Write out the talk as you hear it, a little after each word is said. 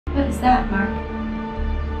is that, Mark?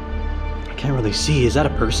 I can't really see. Is that a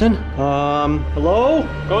person? Hello?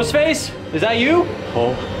 Ghostface? Is that you?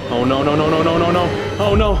 Oh no, no, no, no, no, no, no.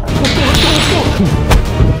 Oh no. Let's go, let's go, let's go.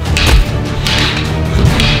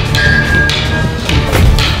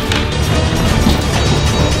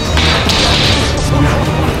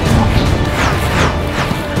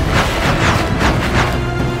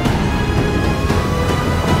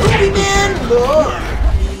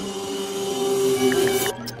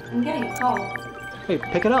 I'm getting a call. Hey,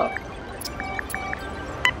 pick it up.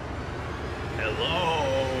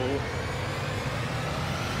 Hello?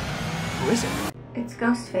 Who is it? It's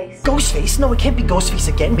Ghostface. Ghostface? No, it can't be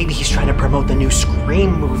Ghostface again. Maybe he's trying to promote the new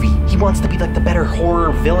Scream movie. He wants to be like the better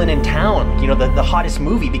horror villain in town. You know, the hottest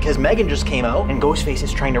movie because M3GAN just came out and Ghostface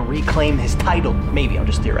is trying to reclaim his title. Maybe, I'm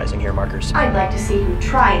just theorizing here, Markers. I'd like to see him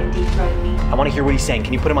try and dethrone me. I want to hear what he's saying.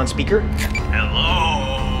 Can you put him on speaker?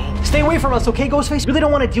 Hello? Stay away from us, okay, Ghostface? Really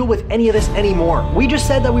don't want to deal with any of this anymore. We just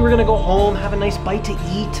said that we were gonna go home, have a nice bite to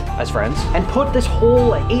eat as friends, and put this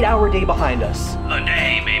whole 8-hour day behind us. The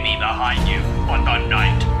day may be behind you, but the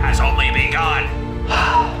night has only begun.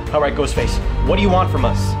 All right, Ghostface, what do you want from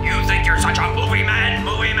us? You think you're such a movie man?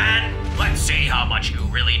 Let's see how much you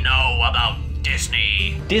really know about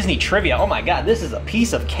Disney. Disney trivia, oh my god, this is a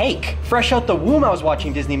piece of cake. Fresh out the womb, I was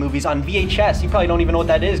watching Disney movies on VHS. You probably don't even know what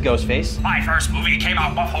that is, Ghostface. My first movie came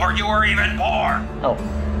out before you were even born. Oh,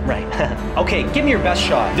 right. Okay, give me your best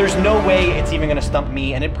shot. There's no way it's even gonna stump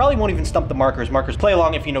me, and it probably won't even stump the Markers. Markers, play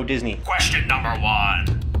along if you know Disney. Question number 1.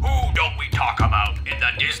 Who don't we talk about in the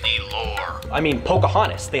Disney lore? I mean,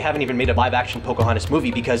 Pocahontas. They haven't even made a live-action Pocahontas movie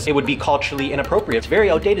because it would be culturally inappropriate. It's very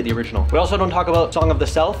outdated, the original. We also don't talk about Song of the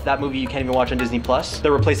South, that movie you can't even watch on Disney+.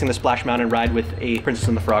 They're replacing the Splash Mountain ride with a Princess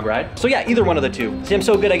and the Frog ride. So yeah, either one of the two. See, I'm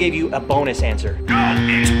so good I gave you a bonus answer. No,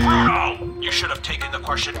 it's Bruno! You should have taken the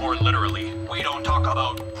question more literally. We don't talk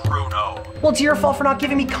about Bruno. Well, it's your fault for not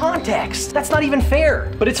giving me context. That's not even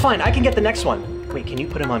fair. But it's fine, I can get the next one. Wait, can you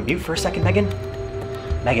put him on mute for a second, M3GAN?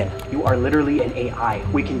 M3GAN, you are literally an AI.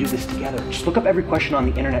 We can do this together. Just look up every question on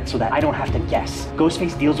the internet so that I don't have to guess.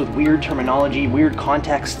 Ghostface deals with weird terminology, weird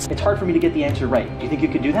contexts. It's hard for me to get the answer right. Do you think you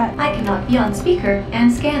could do that? I cannot be on speaker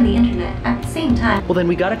and scan the internet at the same time. Well, then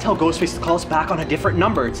we gotta tell Ghostface to call us back on a different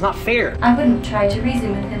number. It's not fair. I wouldn't try to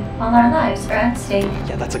reason with him while our lives are at stake.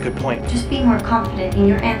 Yeah, that's a good point. Just be more confident in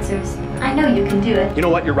your answers. I know you can do it. You know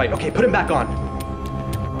what? You're right. Okay, put him back on.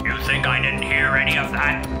 You think I didn't hear any of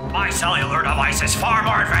that? My cellular device is far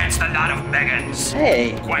more advanced than that of M3GAN's.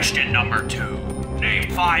 Hey. Question number 2.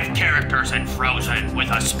 Name 5 characters in Frozen with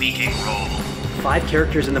a speaking role. 5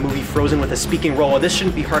 characters in the movie Frozen with a speaking role. This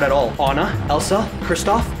shouldn't be hard at all. Anna, Elsa,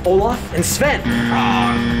 Kristoff, Olaf, and Sven.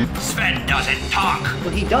 Wrong. Sven doesn't talk. Well,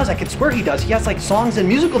 he does. I could swear he does. He has like songs and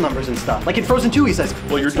musical numbers and stuff. Like in Frozen 2, he says,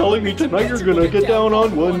 "Well, you're telling me tonight you're gonna get down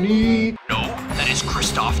on one knee." No, that is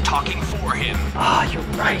Kristoff talking for him. Ah, you're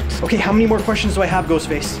right. Okay, how many more questions do I have,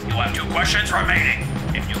 Ghostface? You have 2 questions remaining.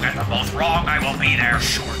 If you get them both wrong, I will be there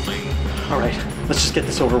shortly. All right, let's just get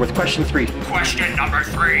this over with. Question 3. Question number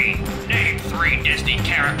 3. Name 3 Disney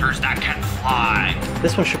characters that can fly.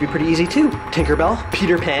 This one should be pretty easy too. Tinkerbell,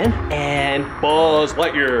 Peter Pan, and Buzz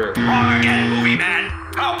Lightyear. Wrong again, movie man.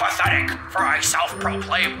 How pathetic for a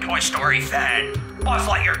self-proclaimed Toy Story fan. Buzz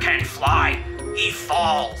Lightyear can't fly. He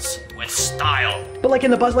falls with style. But like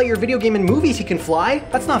in the Buzz Lightyear video game and movies, he can fly.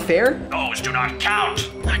 That's not fair. Those do not count.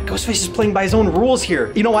 Ghostface is playing by his own rules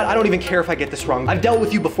here. You know what? I don't even care if I get this wrong. I've dealt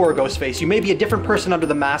with you before, Ghostface. You may be a different person under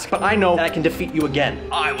the mask, but I know that I can defeat you again.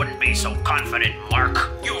 I wouldn't be so confident,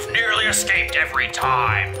 Mark. You've nearly escaped every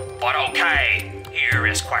time. But okay, here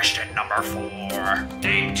is question number 4.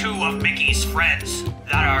 Name 2 of Mickey's friends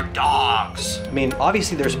that are dogs. I mean,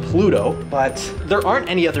 obviously there's Pluto, but there aren't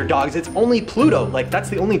any other dogs. It's only Pluto. Like, that's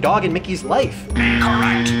the only dog in Mickey's life.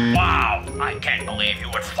 Incorrect. Wow, I can't believe you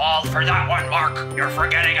would fall for that one, Mark. You're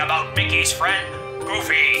forgetting about Mickey's friend,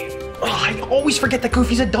 Goofy. Oh, I always forget that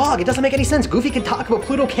Goofy's a dog. It doesn't make any sense. Goofy can talk, but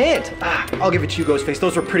Pluto can't. I'll give it to you, Ghostface.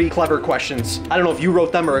 Those were pretty clever questions. I don't know if you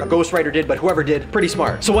wrote them or a ghostwriter did, but whoever did, pretty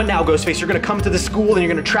smart. So what now, Ghostface? You're gonna come to the school and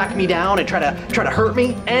you're gonna track me down and try to hurt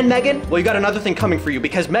me and M3GAN? Well, you got another thing coming for you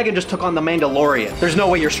because M3GAN just took on the Mandalorian. There's no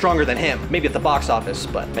way you're stronger than him. Maybe at the box office,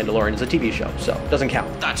 but Mandalorian is a TV show, so it doesn't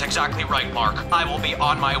count. That's exactly right, Mark. I will be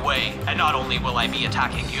on my way, and not only will I be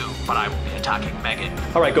attacking you, but I will be attacking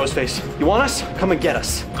M3GAN. All right, Ghostface. You want us? Come and get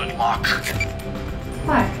us. Good luck.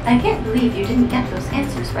 Mark, I can't believe you didn't get those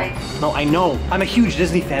answers right. No, I know. I'm a huge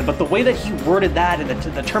Disney fan, but the way that he worded that and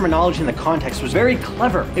the terminology and the context was very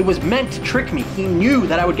clever. It was meant to trick me. He knew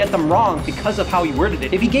that I would get them wrong because of how he worded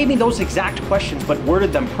it. If he gave me those exact questions but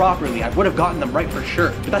worded them properly, I would have gotten them right for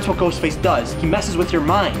sure. But that's what Ghostface does. He messes with your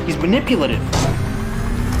mind. He's manipulative.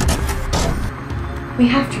 We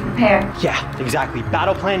have to prepare. Yeah, exactly.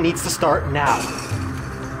 Battle plan needs to start now.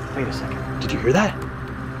 Wait a second. Did you hear that?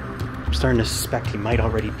 I'm starting to suspect he might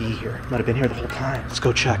already be here. Might have been here the whole time. Let's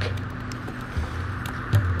go check.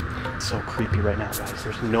 It's so creepy right now, guys.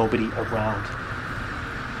 There's nobody around.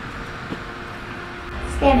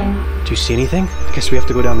 Scanning. Do you see anything? I guess we have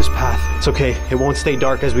to go down this path. It's okay. It won't stay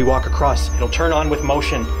dark as we walk across. It'll turn on with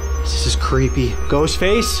motion. This is creepy.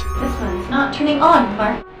 Ghostface? This one's not turning on,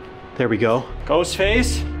 Mark. There we go.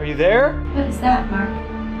 Ghostface, are you there? What is that, Mark?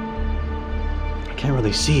 I can't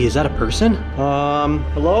really see. Is that a person?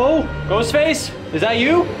 Hello? Ghostface? Is that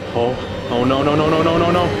you? Oh no, no, no, no, no, no,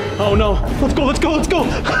 no. Oh no. Let's go, let's go, let's go.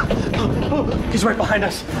 He's right behind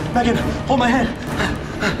us. Megan, hold my hand.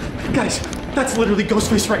 Guys, that's literally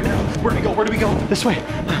Ghostface right now. Where do we go? Where do we go? This way.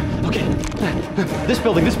 Okay. This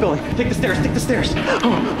building, this building. Take the stairs, take the stairs.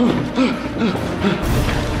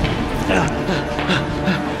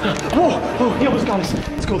 Whoa, oh, he almost got us.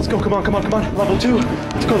 Let's go, come on, come on, come on. Level 2.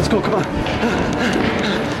 Let's go, come on.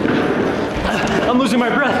 I'm losing my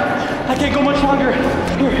breath. I can't go much longer.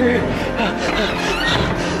 Here.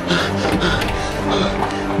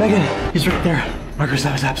 Megan, he's right there. Marcus,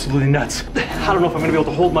 that was absolutely nuts. I don't know if I'm gonna be able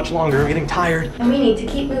to hold much longer. I'm getting tired. And we need to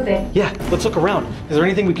keep moving. Yeah, let's look around. Is there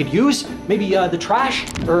anything we could use? Maybe the trash?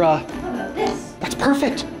 Or How about this? That's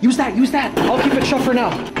perfect. Use that. I'll keep it shut for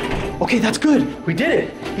now. Okay, that's good. We did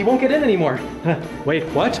it. He won't get in anymore. Wait,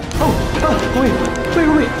 what? Wait. Oh,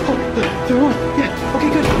 they're on. Yeah, okay,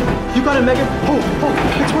 good. You got it, Megan. Oh,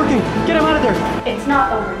 it's working. Get him out of there. It's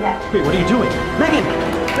not over yet. Wait, what are you doing?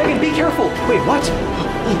 Megan, be careful. Wait, what?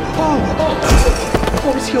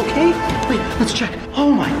 Oh, is he okay? Wait, let's check. Oh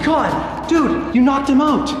my God, dude, you knocked him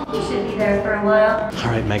out. He should be there for a while. All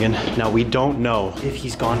right, Megan, now we don't know if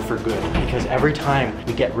he's gone for good because every time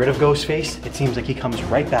we get rid of Ghostface, it seems like he comes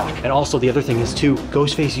right back. And also the other thing is too,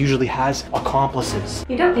 Ghostface usually has accomplices.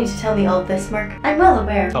 You don't need to tell me all of this, Mark. I'm well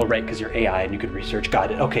aware. Oh, right, because you're AI and you could research.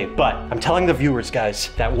 Got it. Okay, but I'm telling the viewers, guys,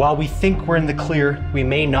 that while we think we're in the clear, we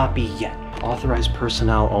may not be yet. Authorized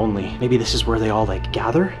personnel only. Maybe this is where they all like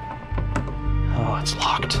gather? Oh, it's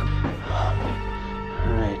locked.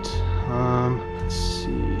 All right, let's see.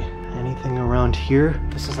 Anything around here?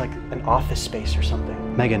 This is like an office space or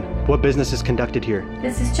something. Megan, what business is conducted here?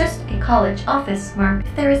 This is just a college office, Mark.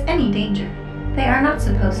 If there is any danger, they are not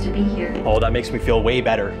supposed to be here. Oh, that makes me feel way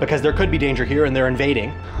better because there could be danger here and they're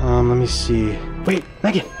invading. Let me see. Wait,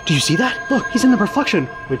 Megan, do you see that? Look, he's in the reflection,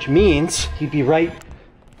 which means he'd be right.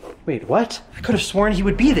 Wait, what? I could have sworn he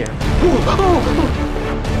would be there.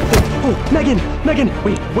 Oh, Megan,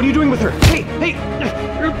 wait, what are you doing with her? Hey,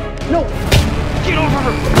 no, get over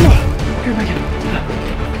her. Here, Megan.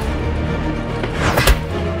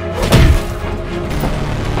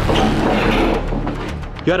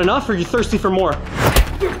 You had enough or are you thirsty for more?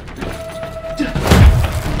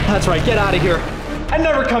 That's right, get out of here. And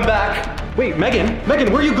never come back. Wait, Megan,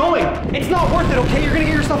 where are you going? It's not worth it, okay? You're gonna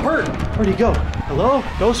get yourself hurt. Where'd he go? Hello,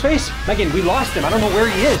 Ghostface? Megan, we lost him. I don't know where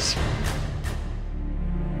he is.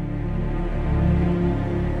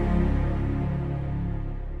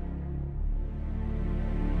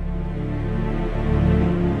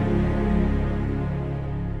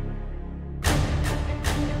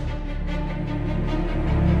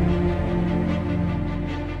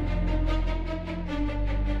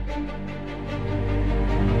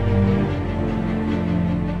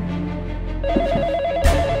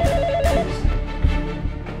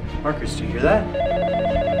 Marcus, do you hear that?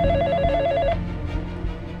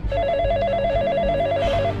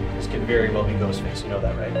 This could very well be Ghostface, you know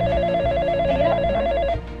that, right?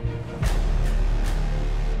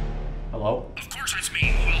 Hello? Of course it's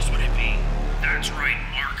me. Who else would it be? That's right,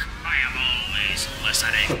 Mark. I am always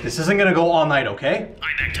listening. Look, this isn't gonna go all night, okay?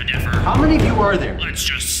 I beg to differ. How many of you are there? Let's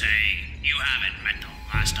just say you haven't met the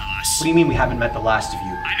last of us. What do you mean we haven't met the last of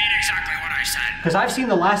you? I mean exactly what I said. Because I've seen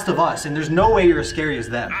the last of us, and there's no way you're as scary as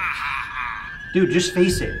them. Dude, just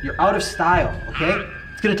face it. You're out of style, okay?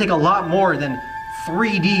 It's gonna take a lot more than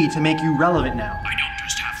 3D to make you relevant now. I don't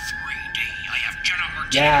just have 3D. I have Jenna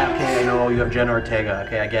Ortega. Yeah, okay, I know you have Jenna Ortega.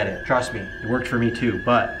 Okay, I get it. Trust me, it worked for me too,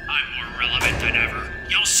 but... I'm more relevant than ever.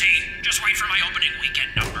 You'll see. Just wait for my opening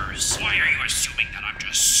weekend numbers. Why are you assuming that I'm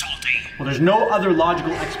just salty? Well, there's no other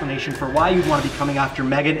logical explanation for why you'd want to be coming after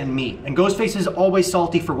Megan and me. And Ghostface is always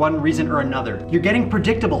salty for one reason or another. You're getting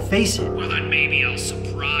predictable, face it. Well, then maybe I'll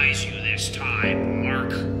surprise you this time,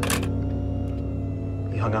 Mark.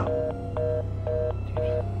 He hung up.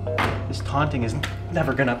 Dude, this taunting is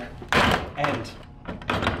never gonna end.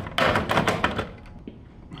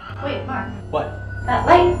 Wait, Mark. What? That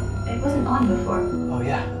light, it wasn't on before. Oh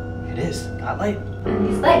yeah, it is. That light. And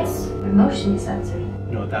these lights are motion censored.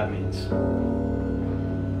 You know what that means?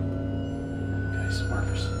 Ghostface,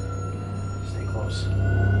 markers. Stay close.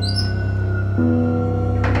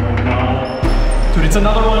 Dude, it's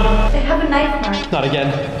another one! They have a knife mark. Not again.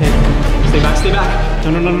 Hey, stay back, stay back. No.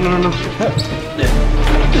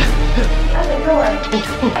 At the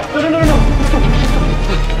door. No.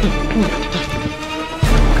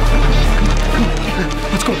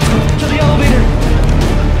 Let's go. To the elevator.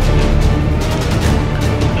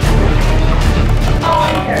 Oh,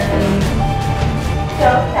 here. Go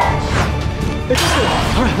fetch. It's just good.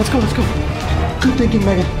 All right, let's go. Good thinking,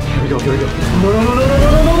 Megan. Here we go. No.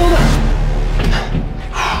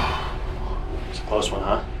 It's a close one,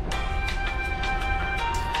 huh?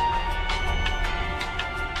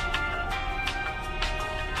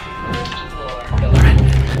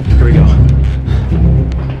 Here we go.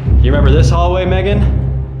 You remember this hallway, Megan?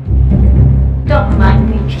 Don't remind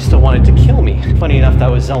me. She still wanted to kill me. Funny enough, that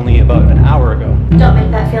was only about an hour ago. Don't make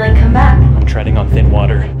that feeling come back. I'm treading on thin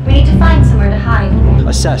water. We need to find somewhere to hide.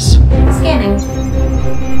 Assess. Scanning.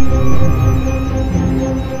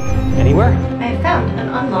 Anywhere? I have found an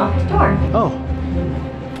unlocked door. Oh.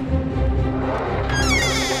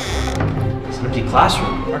 It's an empty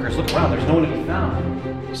classroom. Markers, look around. There's no one to be found.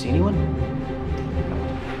 You see anyone?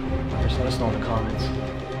 Just let us know in the comments.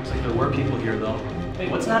 Looks like there were people here, though. Wait,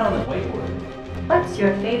 what's that on the whiteboard? What's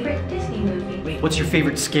your favorite Disney movie? Wait, what's your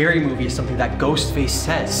favorite scary movie is something that Ghostface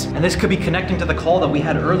says. And this could be connecting to the call that we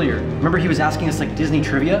had earlier. Remember he was asking us like Disney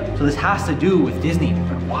trivia? So this has to do with Disney,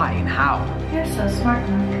 but why and how? You're so smart,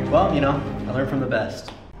 Mark. Well, you know, I learned from the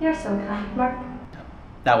best. You're so kind, Mark.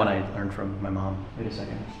 That one I learned from my mom. Wait a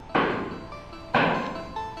second.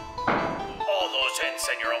 All those hints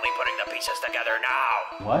and you're only putting the pieces together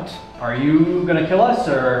now. What? Are you gonna kill us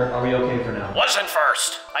or are we okay for now? Wasn't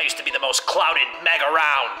first. I used to be the most clouded Meg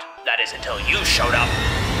around. That is until you showed up.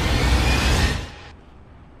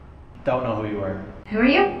 Don't know who you are. Who are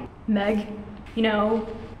you? Meg. You know,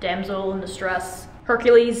 damsel in distress.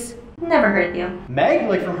 Hercules. Never heard of you. Meg?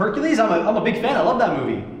 Like from Hercules? I'm a big fan. I love that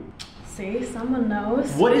movie. See, someone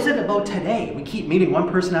knows. What is it about today? We keep meeting one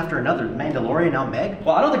person after another. Mandalorian, now Meg?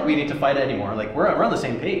 Well, I don't think we need to fight anymore. Like, we're on the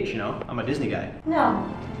same page, you know? I'm a Disney guy. No,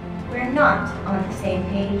 we're not on the same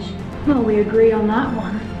page. Well, we agreed on that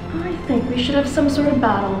one. I think we should have some sort of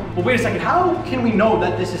battle. Well, wait a second. How can we know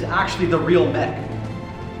that this is actually the real Meg?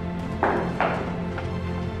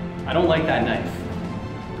 I don't like that knife.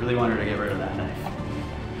 Really wanted to get rid of that knife.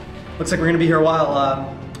 Looks like we're gonna be here a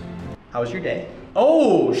while. How was your day?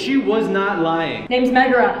 Oh, she was not lying. Name's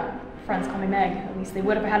Megara. Friends call me Meg. At least they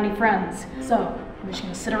would if I had any friends. So, are we just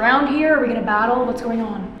gonna sit around here? Are we gonna battle? What's going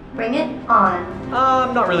on? Bring it on.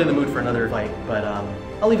 I'm not really in the mood for another fight, but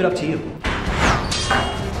I'll leave it up to you.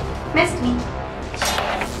 Missed me.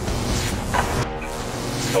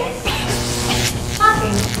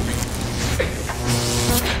 Talking.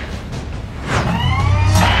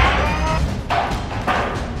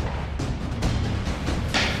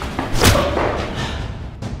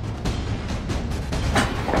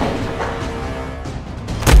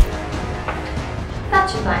 That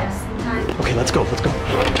should buy us some time. Okay, let's go.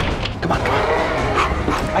 Come on.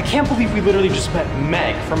 I can't believe we literally just met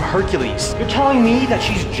Meg from Hercules. You're telling me that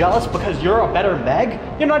she's jealous because you're a better Meg?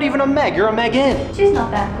 You're not even a Meg, you're a Megan. She's not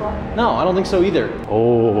that cool. No, I don't think so either.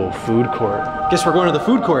 Oh, food court. Guess we're going to the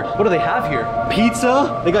food court. What do they have here?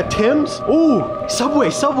 Pizza? They got Tim's? Ooh, Subway.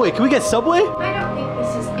 Can we get Subway? I don't think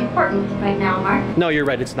this is important right now, Mark. No, you're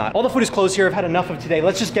right, it's not. All the food is closed here. I've had enough of today.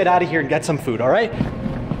 Let's just get out of here and get some food, all right?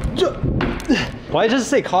 Why does it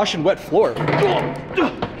say caution wet floor?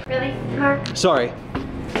 Really, Mark? Sorry.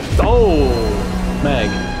 Oh, Meg.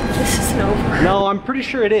 This isn't over. No, I'm pretty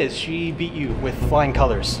sure it is. She beat you with flying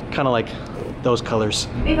colors. Kind of like those colors.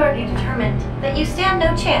 We've already determined that you stand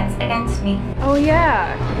no chance against me. Oh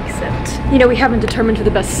yeah, except, you know, we haven't determined who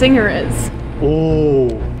the best singer is. Oh,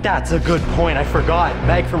 that's a good point. I forgot.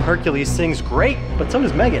 Meg from Hercules sings great, but so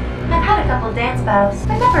does Megan. I've had a couple dance battles,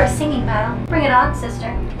 but never a singing battle. Bring it on,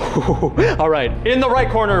 sister. All right, in the right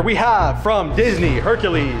corner, we have from Disney,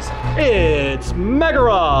 Hercules, it's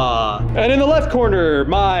Megara. And in the left corner,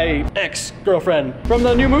 my ex-girlfriend from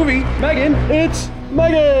the new movie, Megan, it's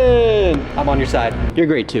Megan. I'm on your side. You're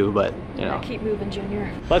great too, but you know. Keep moving,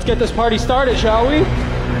 Junior. Let's get this party started, shall we?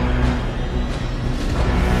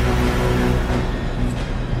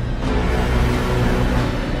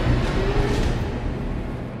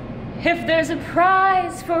 If there's a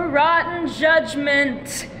prize for rotten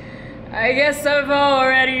judgment, I guess I've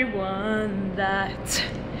already won that.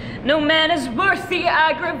 No man is worth the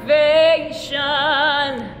aggravation.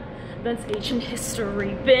 That's ancient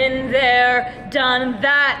history, been there, done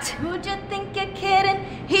that. Who'd you think you're kidding?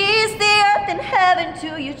 He's the earth and heaven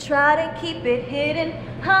too. You try to keep it hidden.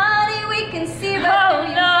 Honey, we can see right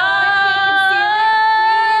through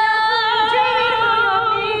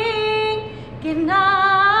you. Good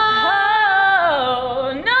night.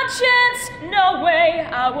 No chance, no way,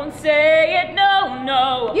 I won't say it, no,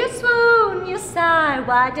 no. You swoon, you sigh,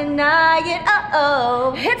 why deny it?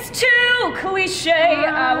 Uh-oh. It's too cliche,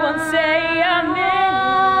 I won't say I'm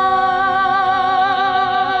in.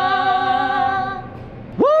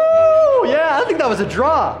 Woo! Yeah, I think that was a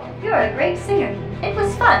draw. You're a great singer. It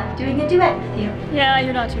was fun doing a duet with you. Yeah,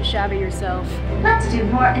 you're not too shabby yourself. Let's do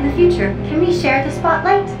more in the future. Can we share the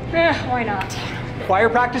spotlight? Why not? Choir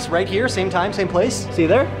practice right here, same time, same place. See you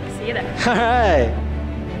there? See you there. All right.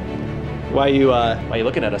 Why are you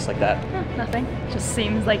looking at us like that? Nothing. Just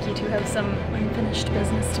seems like you two have some unfinished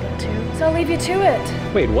business to get to. So I'll leave you to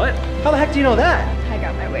it. Wait, what? How the heck do you know that? I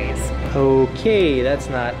got my ways. Okay, that's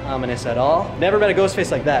not ominous at all. Never met a ghost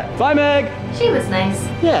face like that. Bye, Meg! She was nice.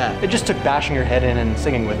 Yeah, it just took bashing her head in and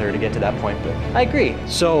singing with her to get to that point, but I agree.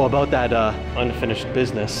 So about that unfinished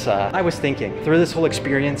business, I was thinking, through this whole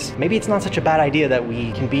experience, maybe it's not such a bad idea that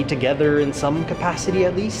we can be together in some capacity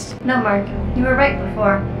at least. No, Mark. You were right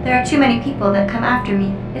before. There are too many people that come after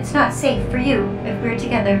me. It's not safe for you if we're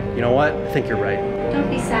together. You know what? I think you're right. Don't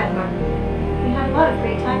be sad, Mark. We had a lot of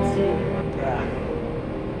great times together. Yeah.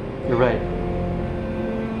 You're right.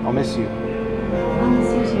 I'll miss you. I'll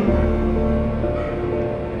miss you too, Mark.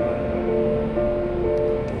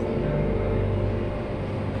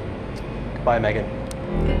 Goodbye, Megan.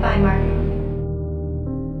 Goodbye, Mark.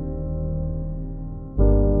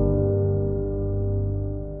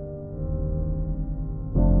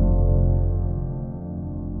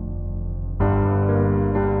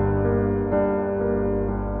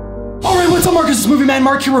 What's up, Marcus? It's Movie Man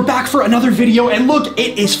Mark here. We're back for another video, and look,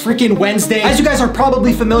 it is freaking Wednesday. As you guys are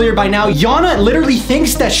probably familiar by now, Yana literally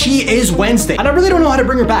thinks that she is Wednesday, and I really don't know how to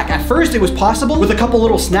bring her back. At first, it was possible with a couple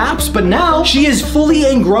little snaps, but now she is fully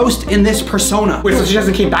engrossed in this persona. Wait, so she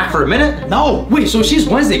hasn't came back for a minute? No. Wait, so she's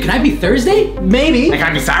Wednesday. Can I be Thursday? Maybe. Like, can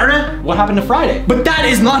I be Saturday? What happened to Friday? But that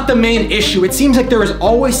is not the main issue. It seems like there is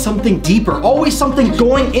always something deeper, always something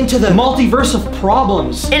going into the multiverse of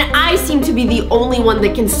problems. And I seem to be the only one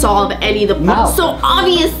that can solve any of the problems. Wow. So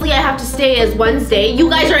obviously I have to stay as Wednesday. You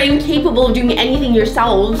guys are incapable of doing anything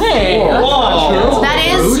yourselves. Hey, that's not true. That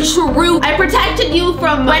is true. I protected you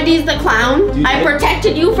from Wendy's the clown. I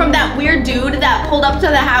protected you from that weird dude that pulled up to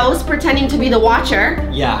the house pretending to be the watcher.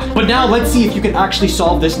 Yeah, but now let's see if you can actually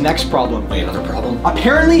solve this next problem. Wait, another problem?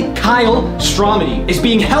 Apparently, Kyle Stromedy is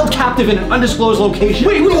being held captive in an undisclosed location.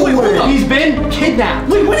 Wait, hold up. He's been kidnapped.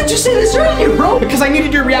 Wait, why did you say this earlier, bro? Because I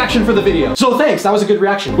needed your reaction for the video. So thanks, that was a good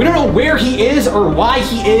reaction. We don't know where he is, or why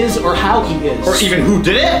he is, or how he is. Or even who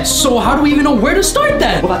did it? So how do we even know where to start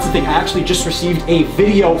then? Well, that's the thing. I actually just received a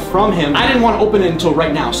video from him. I didn't want to open it until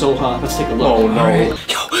right now, so let's take a look. Oh, no.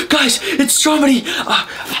 Yo, guys, it's Stromedy.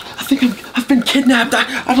 I think I've been kidnapped.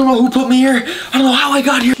 I don't know who put me here. I don't know how I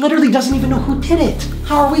got here. Literally doesn't even know who did it.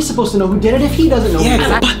 How are we supposed to know who did it if he doesn't know who did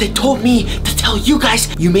it? But they told me to tell you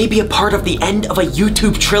guys you may be a part of the end of a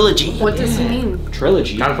YouTube trilogy. What does he mean?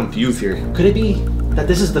 Trilogy? I'm confused here. Could it be that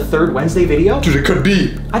this is the third Wednesday video? Dude, it could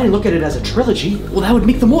be. I didn't look at it as a trilogy. Well, that would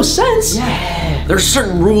make the most sense. Yeah. There's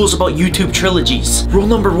certain rules about YouTube trilogies. Rule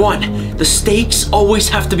number 1, the stakes always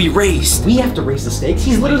have to be raised. We have to raise the stakes.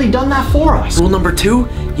 He's literally done that for us. Rule number 2,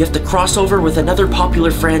 you have to cross over with another popular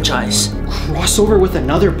franchise. Crossover with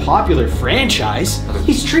another popular franchise?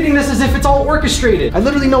 He's treating this as if it's all orchestrated. I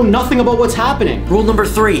literally know nothing about what's happening. Rule number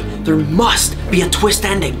 3, there must be a twist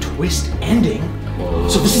ending. Twist ending?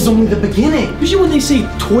 So this is only the beginning. Usually when they say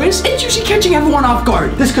twist, it's usually catching everyone off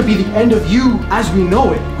guard. This could be the end of you as we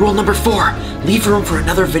know it. Rule number 4, leave room for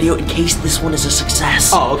another video in case this one is a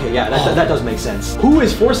success. Oh, okay, yeah, that does make sense. Who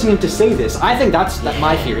is forcing him to say this? I think that's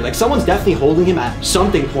my theory. Like, someone's definitely holding him at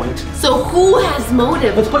something point. So who has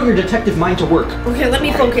motive? Let's put your detective mind to work. Okay, let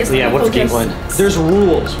me focus. So yeah, what's the game plan? There's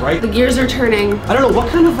rules, right? The gears are turning. I don't know, what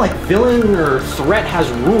kind of like villain or threat has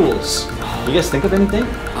rules? You guys think of anything?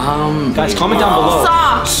 Guys, comment down below.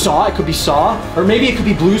 Saw. Saw, it could be Saw. Or maybe it could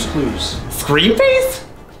be Blue's Clues. Scream face?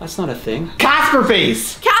 That's not a thing. Casper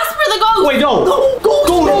face. Casper the ghost. Wait, no.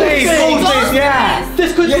 Ghostface! Ghostface, yeah.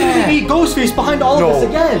 This could literally be Ghostface behind all of this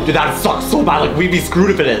again. Dude, that sucks so bad. Like, we'd be screwed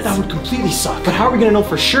if it is. That would completely suck. But how are we gonna know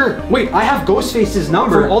for sure? Wait, I have Ghostface's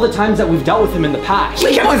number for all the times that we've dealt with him in the past.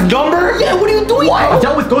 Wait, you have his number? Yeah, what are you doing? I've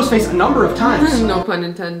dealt with Ghostface a number of times. No pun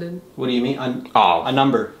intended. What do you mean? A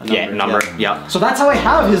number. Yeah, number. Yeah. So that's how I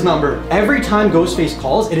have his number. Every time Ghostface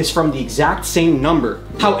calls, it is from the exact same number.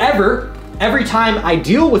 However, every time I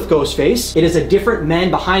deal with Ghostface, it is a different man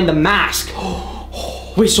behind the mask.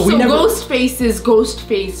 Wait, so we So never. Ghostface is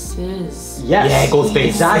Ghostfaces. Yes. Yeah, Ghostface.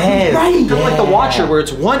 Exactly. Yes. Right. Kind of like the Yeah. Watcher, where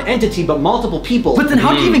it's one entity but multiple people. But then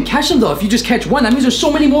how do you even catch them though? If you just catch one, that means there's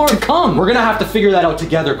so many more to come. We're gonna have to figure that out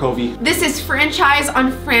together, Covey. This is franchise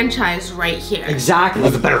on franchise right here. Exactly.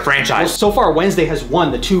 What's a better Well, franchise? so far, Wednesday has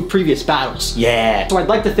won the 2 previous battles. Yeah. So I'd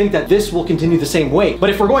like to think that this will continue the same way. But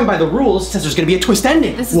if we're going by the rules, it says there's gonna be a twist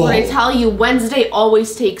ending. This is what I tell you, Wednesday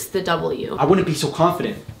always takes the W. I wouldn't be so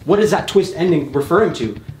confident. What is that twist ending referring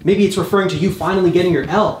to? Maybe it's referring to you finally getting your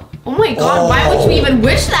L. Oh my god, why would you even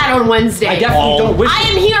wish that on Wednesday? I definitely don't wish I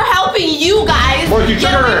am here helping you guys Mark, you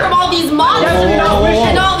get away trigger. from all these monsters Yes, you're not wishing.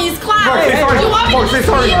 and all these clowns. Mark, say sorry. Do you want me Mark, to say just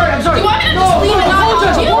sorry. leave? I'm sorry. Do you want me to just leave and not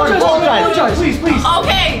help you? Apologize. Please, please.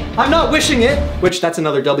 Okay. I'm not wishing it, which that's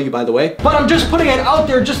another W by the way, but I'm just putting it out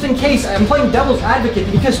there just in case. I'm playing devil's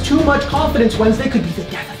advocate because too much confidence Wednesday could be the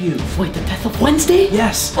death of you. Wait, the death of Wednesday?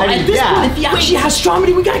 Yes. Well, at this point, if he actually has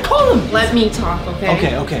Stromedy, we gotta call him. Let me talk, okay?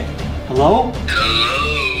 Okay, okay. Hello?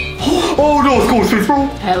 Oh no, it's Ghostface, bro.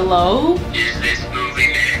 Hello?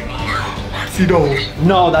 See, no.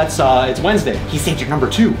 No, that's it's Wednesday. He said you're number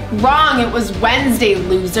 2. Wrong, it was Wednesday,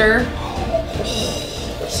 loser.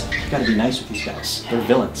 You gotta be nice with these guys. They're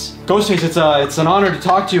villains. Ghostface, it's an honor to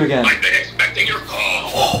talk to you again. I've been expecting your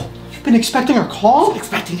call. You've been expecting our call?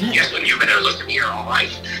 Expecting it. Yes, and you better listen here,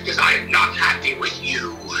 alright? Because I am not happy with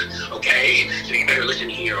you, okay? So you better listen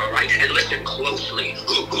here, alright? And listen closely.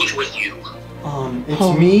 Who's with you?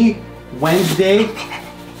 It's me, Wednesday,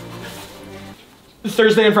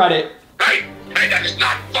 Thursday and Friday. Hey, that is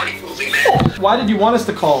not funny, movie man. Why did you want us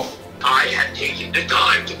to call? I have taken the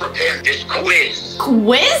time to prepare this quiz.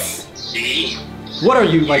 Quiz? See? What are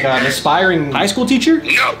you, like an aspiring high school teacher?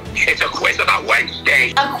 No, it's a quiz about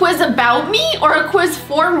Wednesday. A quiz about me or a quiz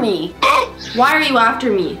for me? Both. Why are you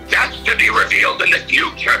after me? That's to be revealed in the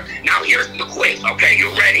future. Now here's the quiz, okay?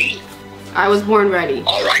 You ready? I was born ready.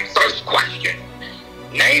 Alright, first question.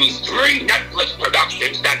 Name 3 Netflix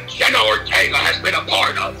productions that Jenna Ortega has been a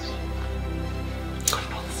part of. You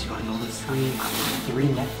wanna know this? 3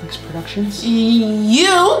 Netflix productions? You?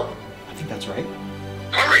 I think that's right.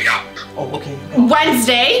 Hurry up. Oh, okay.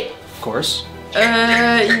 Wednesday? Of course.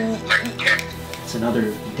 It's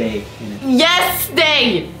another day in it. Yes,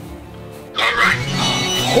 day. Alright.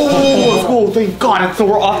 Oh, let's go. Thank God. So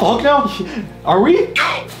we're off the hook now? Are we?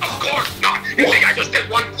 No, of course not. You think I just did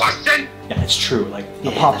one question? Yeah, it's true. Like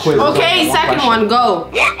a pop quiz. is Okay, only second question. one, go.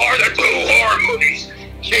 What are the 2 horror movies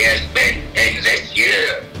she has been in this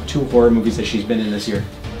year? 2 horror movies that she's been in this year.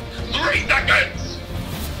 3 seconds.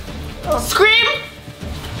 Scream.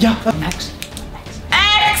 Yeah. X.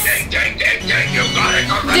 X. Ding, ding, ding, ding. You got it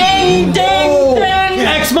correct. Ding, ding, ding.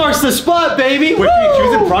 X marks the spot, baby. Wait, she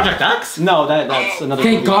was in Project X? No, that's another.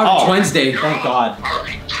 Thank movie. God it's Oh. Wednesday. Thank God.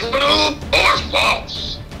 Alright, true or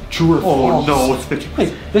false? True or Oh false? no, it's 50.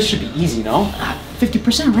 Wait, this should be easy, no?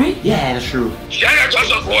 50%, right? Yeah, that's true. Jenna does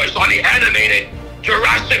a voice on the animated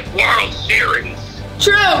Jurassic World series.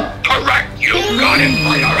 True. Correct, you got it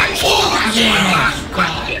right, alright? Last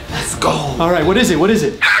question. Let's go. All right, what is it? What is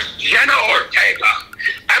it? Has Jenna Ortega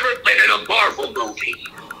ever been in a Marvel movie?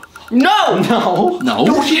 No. No. No.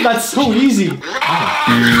 That's so easy.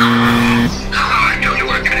 I knew you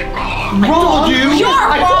were getting wrong. Wrong, you. Your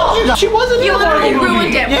fault. She wasn't You in that literally movie.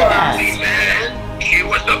 ruined it for us. Man, she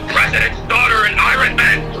was the president's daughter in Iron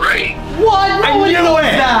Man 3. What? No one knew knows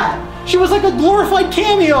it. that. She was like a glorified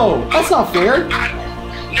cameo. That's not fair.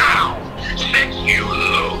 Now, since you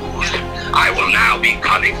lose, I will now be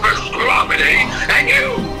coming for Stromedy and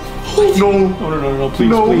you. No, please,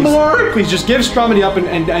 No, please. Mark. Please just give Stromedy up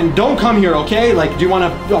and don't come here, okay? Like, do you want a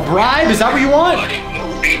bribe? Is that what you want? Bloody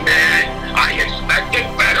movie man, I expected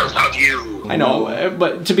better of you. I know,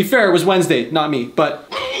 but to be fair, it was Wednesday, not me. But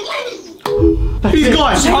He's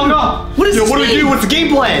gone. She hung up. What does Yo, this what do we mean? do? What's the game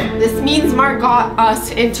plan? This means Mark got us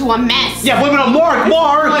into a mess. Yeah, blame it on Mark.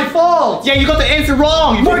 Mark. My fault. Yeah, you got the answer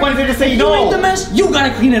wrong. You took Wednesday to say You no. made the mess, you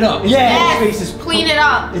gotta clean it up. Yeah. Ghostface's Clean it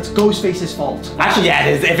up. It's Ghostface's fault. Actually, yeah,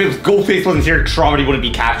 it is. If it was Ghostface wasn't here, Stromedy wouldn't be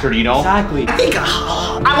captured, you know? Exactly. I think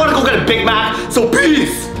I want to go get a Big Mac, so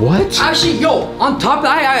peace. What? Actually, yo, on top of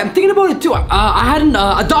that, I'm thinking about it too. I had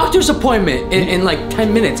a doctor's appointment in like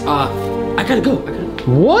 10 minutes. I gotta go.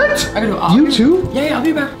 What? I gotta go. You too? Yeah, I'll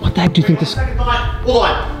be back. What the heck do you think this? Hold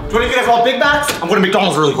on. Do you guys want Big Macs? I'm going to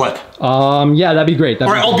McDonald's really quick. Yeah, that'd be great.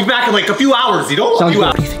 All right, I'll be back in like a few hours, you know? Sounds a few good.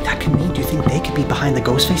 hours. What do you think that can mean, dude? you think they could be behind the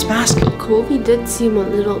Ghostface mask? Kobe did seem a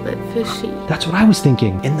little bit fishy. That's what I was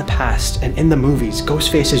thinking. In the past and in the movies,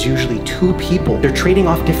 Ghostface is usually 2 people. They're trading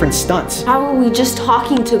off different stunts. How are we just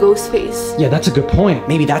talking to Ghostface? Yeah, that's a good point.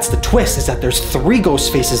 Maybe that's the twist, is that there's 3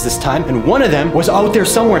 Ghostfaces this time, and one of them was out there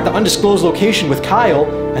somewhere at the undisclosed location with Kyle,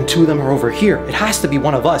 and 2 of them are over here. It has to be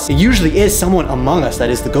one of us. It usually is someone among us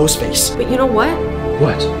that is the Ghostface. But you know what?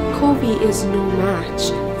 What? Kobe is no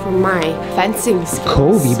match for my fencing skills.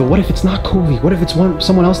 Kobe? But what if it's not Kobe? What if it's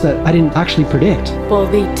someone else that I didn't actually predict? Well,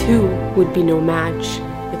 they too would be no match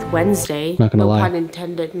with Wednesday. Not gonna lie. No pun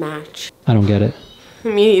intended match. I don't get it.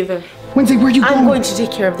 Me either. Wednesday, where you going? I'm going to take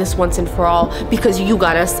care of this once and for all because you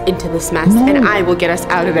got us into this mess and I will get us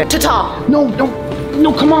out of it. Ta-ta! No,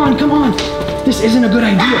 come on. This isn't a good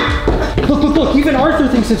idea. Look, even Arthur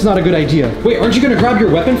thinks it's not a good idea. Wait, aren't you gonna grab your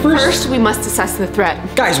weapon first? First, we must assess the threat.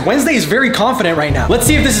 Guys, Wednesday is very confident right now. Let's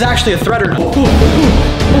see if this is actually a threat or not.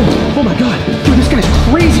 Oh my God. Dude, this guy's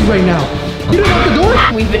crazy right now. You didn't lock the door?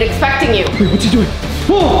 We've been expecting you. Wait, what's he doing?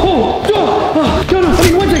 No, I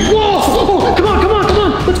mean Wednesday. Whoa, come on.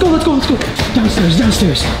 Let's go. Downstairs.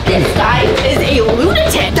 This guy is a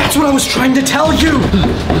lunatic. That's what I was trying to tell you.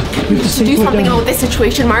 We have to do something about this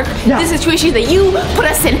situation, Mark. Yeah. This situation that you put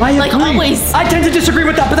us in, like always. I tend to disagree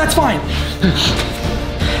with that, but that's fine.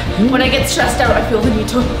 When I get stressed out, I feel the need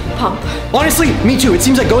to pump. Honestly, me too. It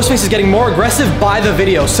seems like Ghostface is getting more aggressive by the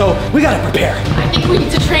video, so we gotta prepare. I think we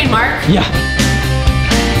need to train, Mark. Yeah.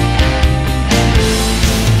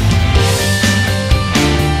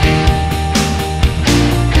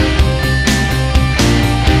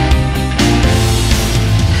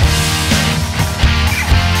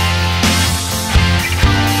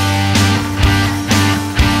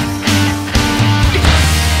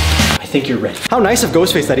 I think you're ready. How nice of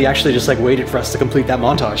Ghostface that he actually just like waited for us to complete that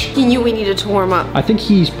montage. He knew we needed to warm up. I think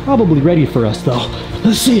he's probably ready for us though.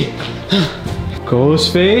 Let's see.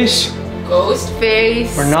 Ghostface?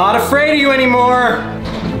 We're not afraid of you anymore.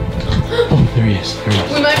 Oh, there he is.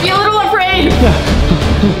 We might be a little afraid. Yeah.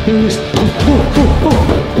 There he is.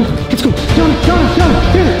 Let's go. Down.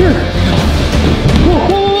 Here.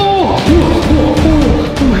 Whoa.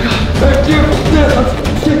 Oh my God. Back here.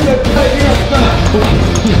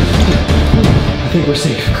 I think we're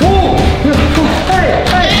safe. Whoa! Hey!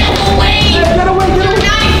 Get away!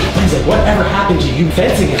 Wednesday, whatever happened to you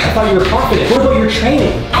fencing it? I thought you were confident. What about your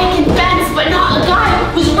training? I can fence, but not a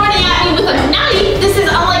guy who's running at me with a knife. This is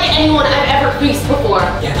unlike anyone I've ever faced before.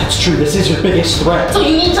 Yeah, that's true. This is your biggest threat. So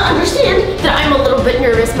you need to understand that I'm a little bit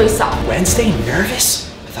nervous myself. Wednesday,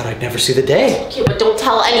 nervous? I thought I'd never see the day. Okay, but don't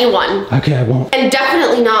tell anyone. Okay, I won't. And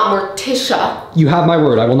definitely not Morticia. You have my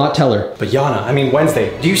word, I will not tell her. But Yana, I mean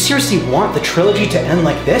Wednesday, do you seriously want the trilogy to end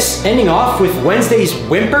like this? Ending off with Wednesday's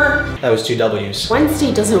whimper? That was 2 W's.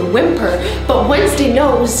 Wednesday doesn't whimper, but Wednesday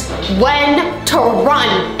knows when to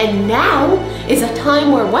run. And now is a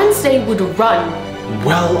time where Wednesday would run.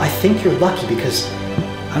 Well, I think you're lucky because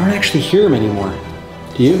I don't actually hear him anymore.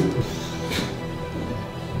 Do you?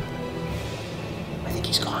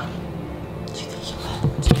 He's gone. Do you think he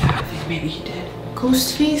left? Yeah, I think maybe he did.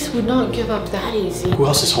 Ghostface would not give up that easy. Who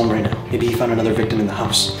else is home right now? Maybe he found another victim in the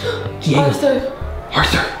house. Diego.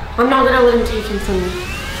 Arthur. I'm not gonna let him take him from me.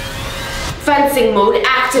 Fencing mode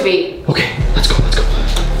activate. Okay, let's go.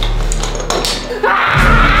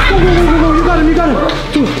 Ah! Whoa, you got him.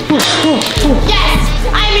 Yes!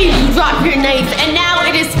 I made you drop your knife, and now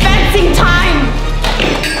it is fencing time!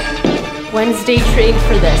 Wednesday trained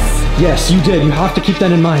for this. Yes, you did. You have to keep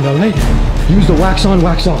that in mind, all right? Use the wax on,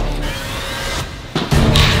 wax off.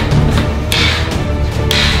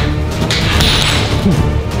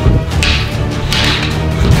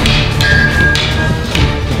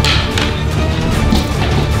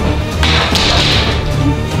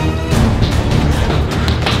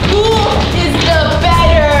 Who is the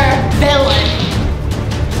better villain?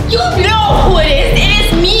 You know who it is. It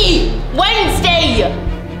is me, Wednesday.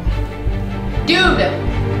 Dude.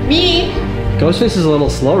 Me? Ghostface is a little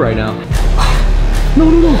slow right now. No.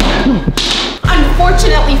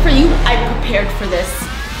 Unfortunately for you, I prepared for this.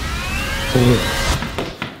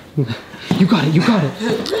 You got it.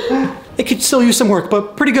 It could still use some work,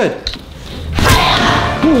 but pretty good.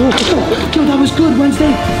 Whoa, that was good,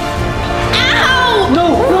 Wednesday. Ow! No.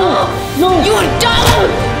 You dumb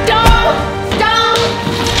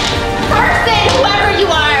person, whoever you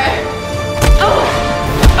are.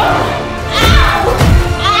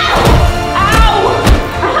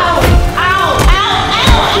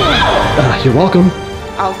 You're welcome.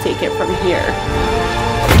 I'll take it from here.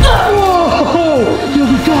 Whoa! Yo,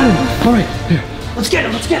 we got him. All right, here. Let's get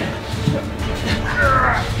him.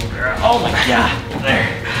 Oh my God. There.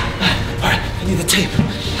 All right, I need the tape.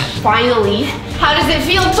 Finally. How does it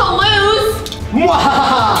feel to lose?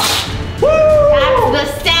 That's the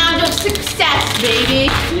sound of success,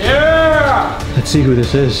 baby. Yeah! Let's see who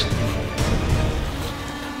this is.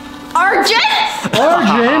 Arjun?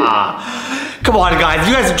 Arjun? Come on, guys.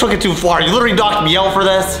 You guys took it too far. You literally knocked me out for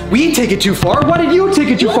this. We take it too far? Why did you take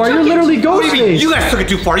it too far? You're literally Ghostface. You guys took it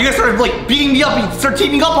too far. You guys started like beating me up. You started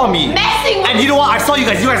teaming up on me. Messing with And you know what? I saw you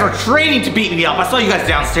guys. You guys were training to beat me up. I saw you guys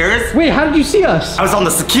downstairs. Wait, how did you see us? I was on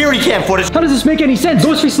the security cam footage. How does this make any sense?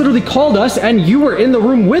 Ghostface literally called us and you were in the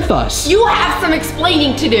room with us. You have some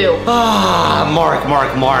explaining to do. Mark.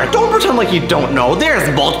 Don't pretend like you don't know. There's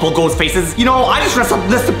multiple ghost faces. You know, I just dressed up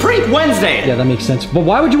this to prank Wednesday. Yeah, that makes sense. But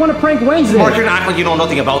why would you want to prank Wednesday? Mark, you're gonna act like you know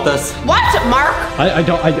nothing about this. What, Mark? I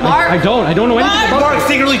don't know anything about Mark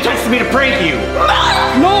secretly texted me to prank you.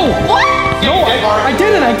 No! What? No, I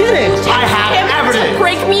didn't. I have evidence. To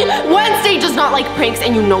prank me? Wednesday does not like pranks,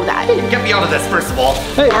 and you know that. Get me out of this, first of all.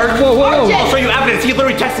 Hey, whoa. I'll show you evidence. He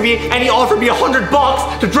literally texted me and he offered me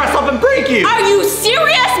 $100 to dress up and prank you. Are you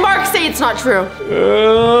serious? Mark, say it's not true.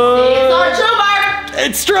 Say it's not true, Mark.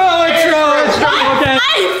 It's true. Okay.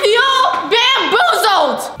 I feel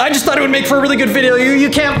bamboozled. I just thought it would make for a really good video. You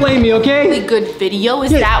can't blame me, okay? Really good video?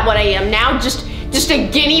 Is that what I am now? Just a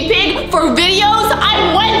guinea pig for videos?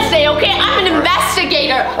 I'm Wednesday, okay? I'm an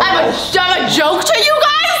investigator. I'm a joke to you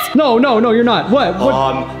guys? No, you're not. What?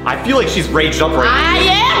 I feel like she's raged up right now. I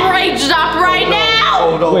am raged up right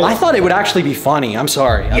now. No. Wait, I thought it would actually be funny. I'm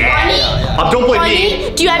sorry. Yeah. Don't blame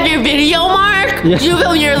me. Do you have your video, Mark? Yeah. Do you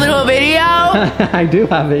film your little video? I do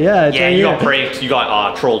have it, yeah. Yeah, you got pranked. You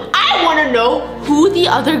got trolled. I want to know who the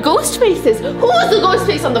other ghost face is. Who was the ghost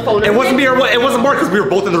face on the phone? It wasn't me or it wasn't Mark because we were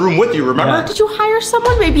both in the room with you, remember? Did you hire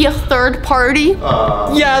someone? Maybe a third party?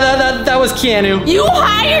 Yeah, that was Keanu. You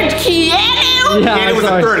hired Keanu? Yeah, And it was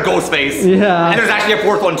a third ghost face. Yeah. And there's actually a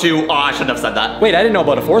fourth one too. I shouldn't have said that. Wait, I didn't know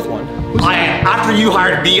about a fourth one. After you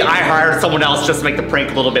hired me, I hired someone else just to make the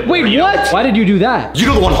prank a little bit more Wait, real. what? Why did you do that? You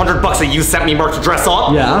know the $100 that you sent me, Mark, to dress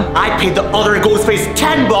up? Yeah. I paid the other ghost face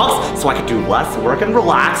 $10 so I could do less work and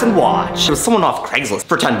relax and watch. It was someone off Craigslist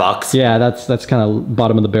for $10. Yeah, that's kind of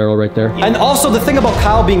bottom of the barrel right there. And also the thing about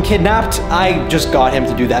Kyle being kidnapped, I just got him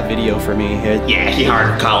to do that video for me. Yeah, he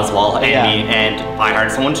hired Kyle as well, and me, and I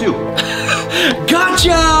hired someone too.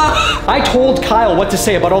 Gotcha! I told Kyle what to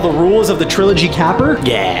say about all the rules of the trilogy capper.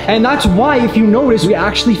 Yeah. And that's why, if you notice, we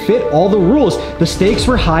actually fit all the rules. The stakes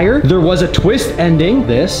were higher. There was a twist ending,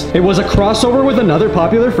 this. It was a crossover with another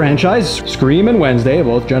popular franchise, Scream and Wednesday,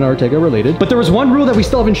 both Jenna Ortega related. But there was one rule that we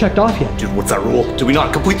still haven't checked off yet. Dude, what's that rule? Do we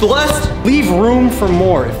not complete the list? Leave room for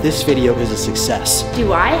more if this video is a success.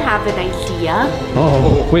 Do I have an idea?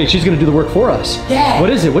 Oh, wait, she's gonna do the work for us. Yeah. What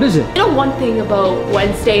is it? You know one thing about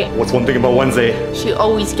Wednesday? What's one thing about Wednesday? She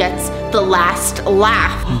always gets the last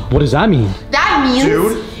laugh. What does that mean? That means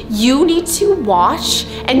Dude. you need to watch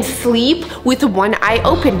and sleep with one eye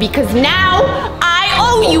open because now I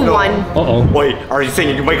owe you one. Uh-oh. Wait, are you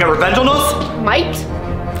saying you might get revenge on us? Might.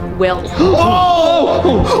 Will.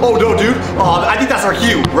 Oh no, dude. I think that's our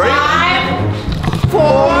cue, right? 5, 4.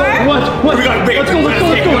 What? We gotta make it. Let's go. We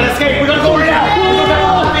gotta escape. We gotta go right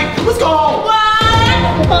now. Let's go.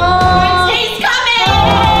 1. Wednesday's coming.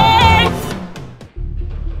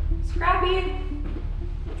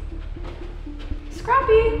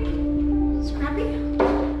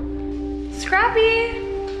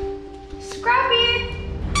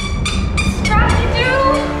 Scrappy Doo!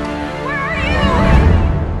 Where are you?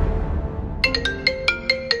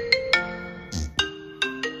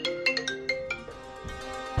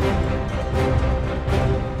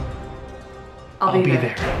 I'll be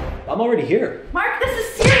there. I'm already here. Mark, this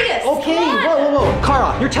is serious. Okay, whoa.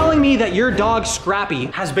 Kara, you're telling me that your dog Scrappy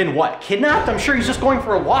has been what? Kidnapped? I'm sure he's just going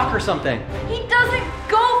for a walk or something. He doesn't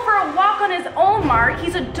go for a walk on his own, Mark.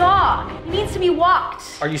 He's a dog. He needs to be walked.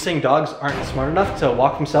 Are you saying dogs aren't smart enough to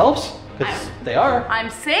walk themselves? Because they are. I'm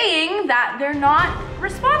saying that they're not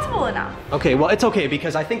responsible enough. Okay, well, it's okay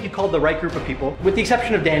because I think you called the right group of people, with the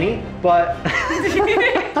exception of Danny, but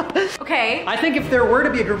Okay. I think if there were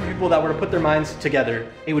to be a group of people that were to put their minds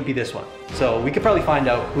together, it would be this one. So we could probably find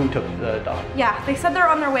out who took the dog. Yeah, they said they're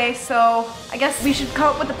on their way, so I guess we should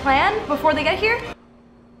come up with a plan before they get here.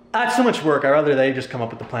 That's so much work. I'd rather they just come up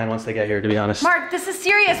with the plan once they get here, to be honest. Mark, this is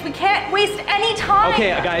serious. We can't waste any time. Okay,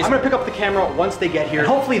 guys, I'm gonna pick up the camera once they get here. And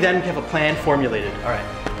hopefully then we have a plan formulated. All right.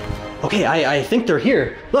 Okay, I think they're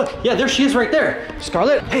here. Look, yeah, there she is right there.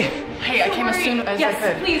 Scarlett, hey. Hey, I came as soon as I could.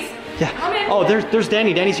 Yes, please. Yeah. Come in. Oh, there's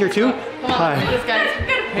Danny. Danny's here too. Hi. This guy.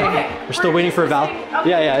 Good. Okay. We're still waiting for Val.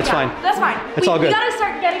 Yeah, it's fine. That's fine. It's all good. We gotta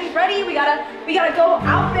start getting ready. We gotta go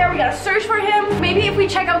out there. We gotta search for him. Maybe if we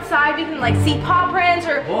check outside, we can like see paw prints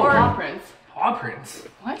or Paw prints? Paw prints?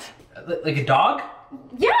 What? Like a dog?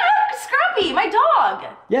 Yeah, Scrappy, my dog.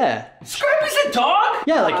 Yeah. Scrappy's a dog?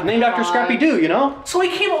 Yeah, like named after Scrappy Doo, you know? So he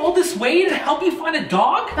came all this way to help you find a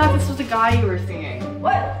dog? I thought this was a guy you were seeing.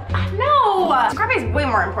 What? No, Scrappy's way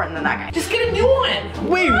more important than that guy. Just get a new one.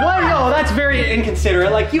 Wait, what? No, that's very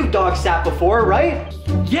inconsiderate. Like, you've dog sat before, right?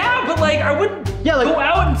 Yeah, but like, I wouldn't go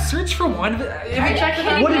out and search for one.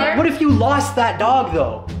 What if you lost that dog,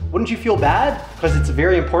 though? Wouldn't you feel bad? Because it's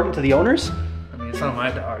very important to the owners? I mean, it's not my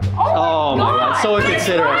dog. Oh my god, so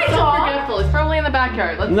inconsiderate. So forgetful. It's probably in the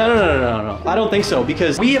backyard. No. I don't think so,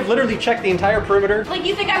 because we have literally checked the entire perimeter. Like,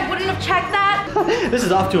 you think I wouldn't have checked that? This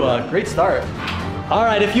is off to a great start. All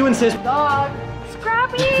right, if you insist. Dog.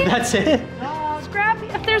 Scrappy. That's it? Scrappy.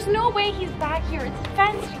 There's no way he's back here. It's a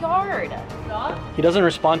fenced yard. Dog? He doesn't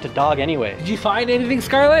respond to dog anyway. Did you find anything,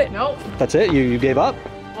 Scarlett? Nope. That's it? You gave up?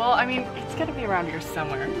 Well, I mean, it's gotta be around here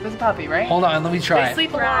somewhere. There's a puppy, right? Hold on, let me try. They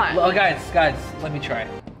sleep a lot. Oh, guys, let me try.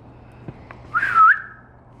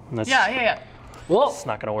 Yeah. Well, It's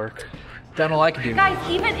not gonna work. done all I can do. Guys,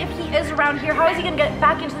 even if he is around here, how is he gonna get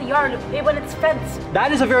back into the yard when it's fenced?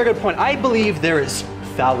 That is a very good point. I believe there is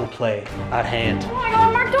foul play at hand. Oh my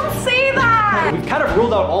god, Mark, don't say that! We've kind of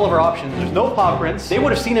ruled out all of our options. There's no paw prints. They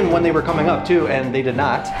would have seen him when they were coming up too, and they did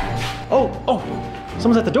not. Oh,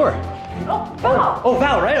 someone's at the door. Oh, Val. Oh,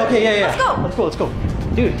 Val, right? Okay, yeah. Let's go.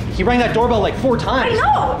 Dude, he rang that doorbell like 4 times. I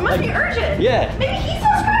know, it must be urgent. Yeah. Maybe he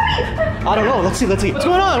saw Scrappy. I don't know. Let's see. What's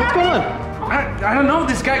going on? I don't know.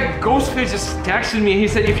 This guy Ghostface just texted me. He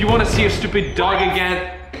said, if you want to see a stupid dog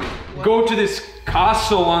again, go to this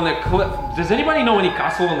castle on the cliff. Does anybody know any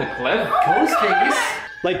castle on the cliff? Ghostface?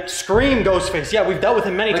 Like, scream Ghostface. Yeah, we've dealt with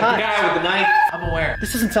him many times. The guy with the knife. I'm aware.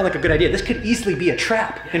 This doesn't sound like a good idea. This could easily be a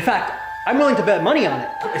trap. In fact, I'm willing to bet money on it.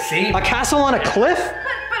 See? A castle on a cliff?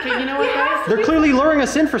 Okay, you know what, guys? They're clearly luring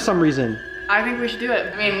us in for some reason. I think we should do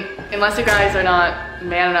it. I mean, unless you guys are not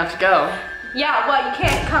man enough to go. Yeah, what, you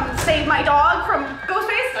can't come save my dog from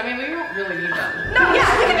Ghostface? I mean, we don't really need them. No,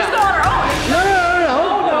 yeah, we can just go on our own.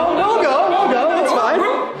 No, we'll go. It's fine.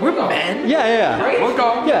 We're men. Yeah. Right? We'll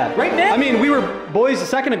go. Yeah. Right, man? I mean, we were boys a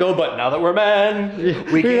second ago, but now that we're men,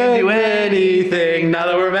 we can do anything now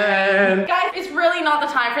that we're men. Guys, it's really not the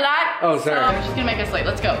time for that. Oh, sorry. She's gonna make us late.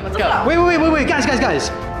 Let's go. Let's go. Wait,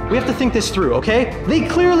 guys. We have to think this through, okay? They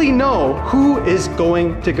clearly know who is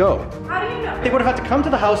going to go. How do you know? They would have had to come to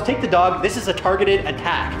the house, take the dog. This is a targeted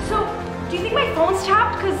attack. So, do you think my phone's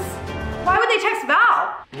tapped? Because why would they text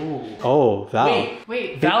Val? Oh, Val.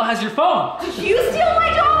 Wait. Val has your phone. Did you steal my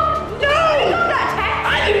dog? No! I got that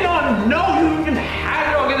text. I did not know you even had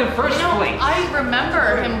a dog in the first place. I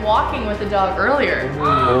remember him walking with the dog earlier.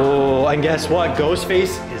 Oh, and guess what?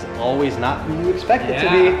 Ghostface is always not who you expect it to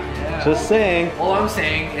be. Yeah. Just saying. All I'm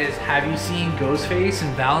saying is, have you seen Ghostface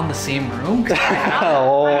and Val in the same room?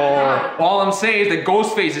 Oh. All I'm saying is that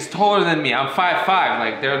Ghostface is taller than me. I'm 5'5".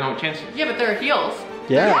 Like, there are no chances. Yeah, but there are heels.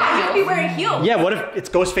 Yeah. You could be wearing heels. Yeah, what if it's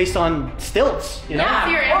Ghostface on stilts, you know? Let's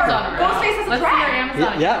see your Amazon. Ghostface is a Let's see your threat. Amazon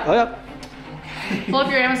account. Yeah, oh yeah. Pull up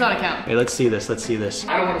your Amazon account. Hey, let's see this.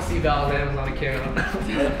 I don't want to see Val's Amazon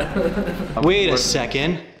account. Wait a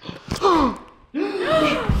second.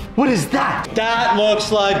 What is that? That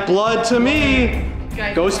looks like blood to me.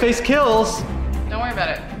 Guys, Ghostface kills. don't worry about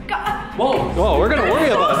it. Whoa. Whoa, we're gonna worry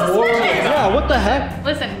about it. Yeah, what the heck?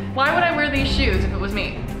 Listen, why would I wear these shoes if it was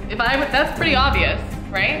me? That's pretty obvious,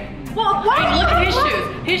 right? Well, I mean, look at his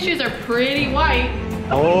shoes. His shoes are pretty white.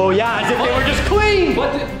 Oh yeah, as if they were just clean.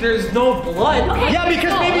 But there's no blood. Okay, Yeah,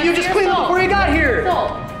 because Soul, maybe you let's just see cleaned your them soul. before you got here. Soul.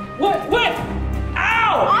 What?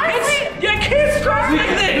 Ow! Honestly, You can't scratch like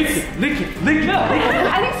this. Lick it.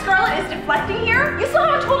 I think Scarlett is deflecting here. You still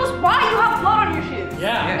haven't told us why you have blood on your shoes.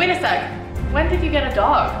 Yeah. Wait a sec. When did you get a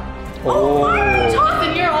dog? Oh.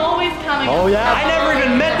 Austin, you're always coming. Oh yeah, I never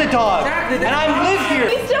even met the dog, Exactly, and I live here.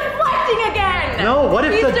 He's deflecting again. No, what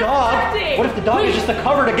if He's the dog? deflecting. What if the dog is just a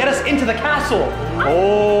cover to get us into the castle? Do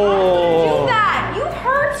Oh. that. You've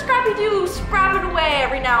heard Scrappy Doo scrap it away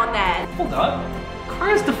every now and then. Hold up.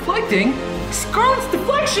 Car's deflecting. Scarlett's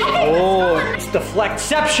deflection. Oh, it's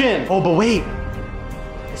deflectception. Oh, but wait.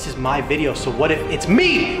 This is my video, so what if it's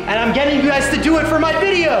me and I'm getting you guys to do it for my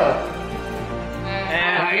video?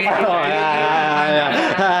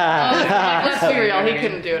 Let's be real, he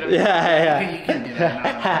couldn't do it himself. Yeah. You can do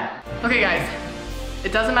that. Okay, guys.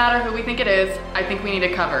 It doesn't matter who we think it is. I think we need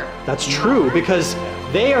a cover. That's true, because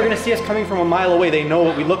they are gonna see us coming from a mile away. They know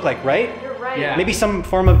what we look like, right? You're right. Yeah. Maybe some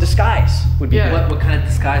form of disguise would be Yeah. good. What kind of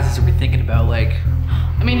disguises are we thinking about? Like,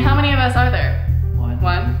 I mean, how many of us are there?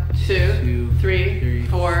 One, two, Two, three, three,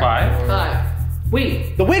 four, five.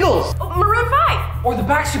 wait, The Wiggles! Oh, Maroon 5. or the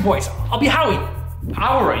Backstreet Boys. I'll be Howie.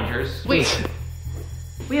 Power Rangers. Wait.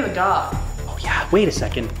 We have a dog. Oh yeah, wait a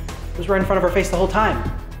second.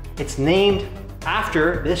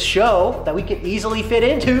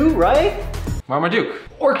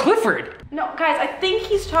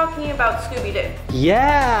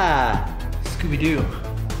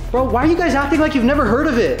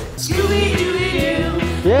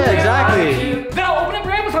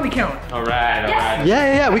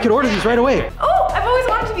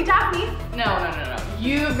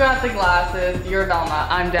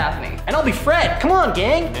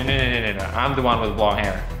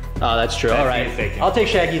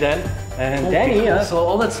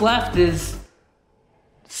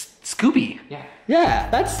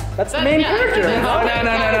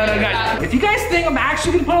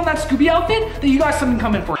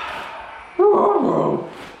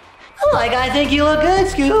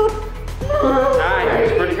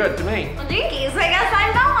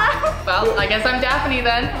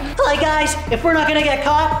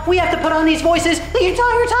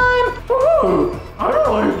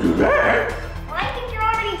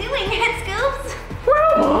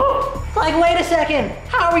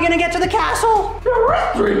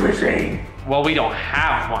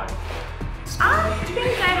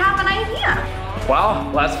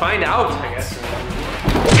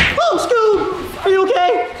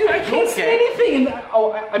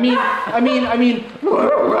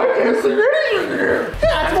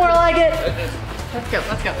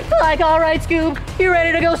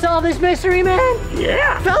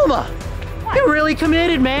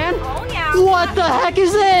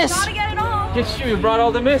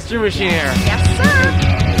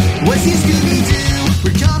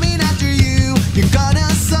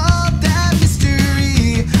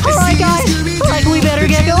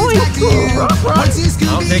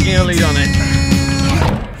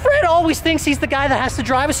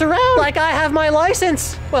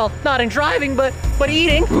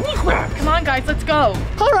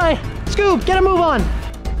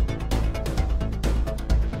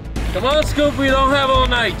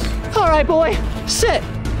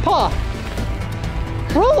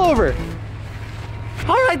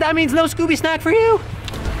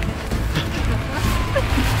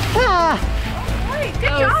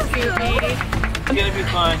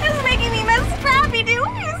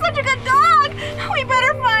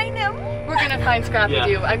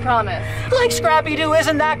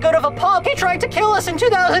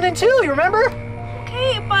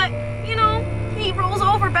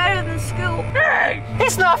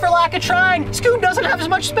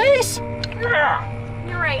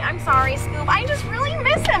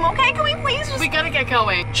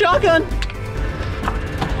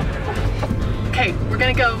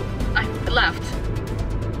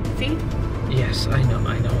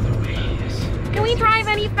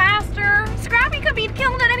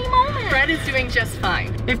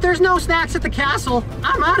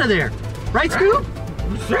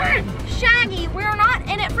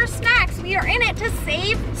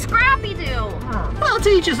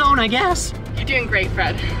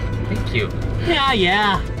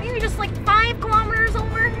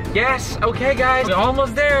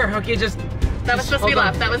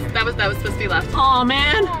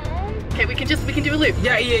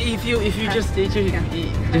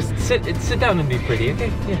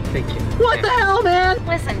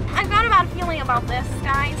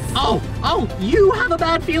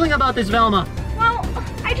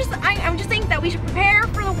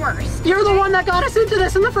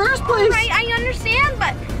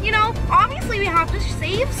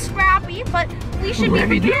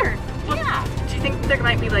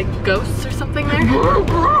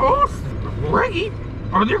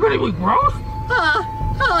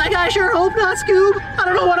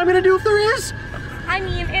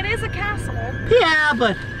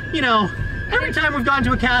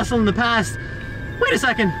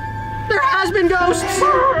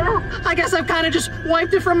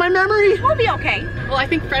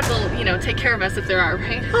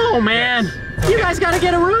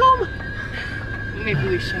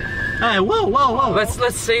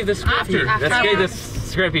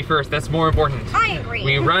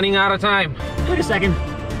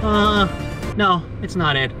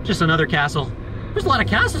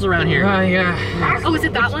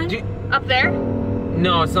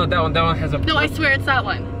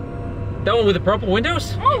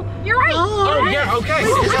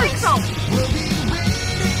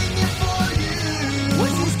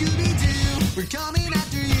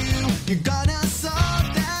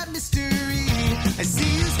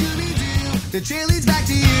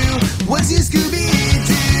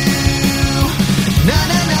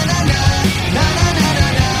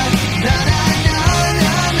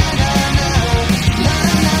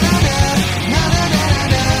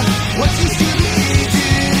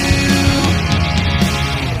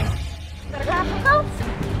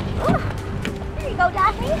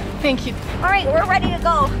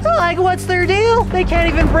 go. Like, what's their deal? They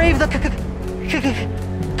can't even brave the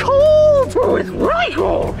cold. Oh, it's really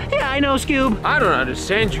cold. Yeah, I know, Scoob. I don't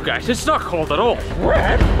understand you guys. It's not cold at all.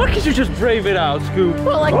 Fred, why can't you just brave it out, Scoob?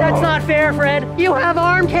 Well, like, that's not fair, Fred. You have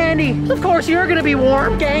arm candy. Of course, you're gonna be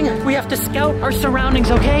warm. Gang, we have to scout our surroundings,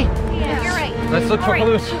 okay? Yeah, you're right. Let's look for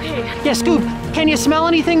clues. Okay. Yeah, Scoob, can you smell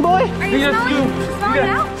anything, boy? Are you smelling it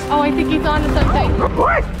out? Oh, I think he's onto something.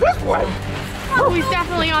 What? This way. Oh, he's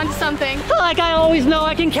definitely onto something. Like, I always know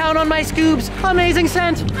I can count on my Scoob's amazing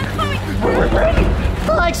scent.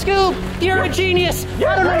 Like, Scoob, you're a genius.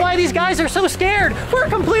 I don't know why these guys are so scared. We're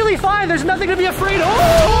completely fine. There's nothing to be afraid of.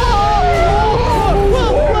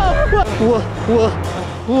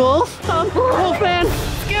 Wolf? Wolfman?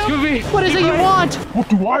 Scooby. What is it you want? What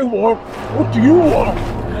do I want? What do you want?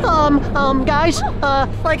 Guys,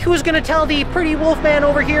 like, who's gonna tell the pretty Wolfman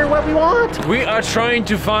over here what we want? We are trying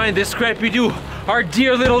to find the Scrappy-Doo, our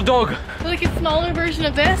dear little dog. Like a smaller version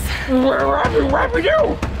of this?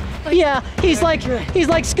 Scrappy-Doo. Yeah, he's like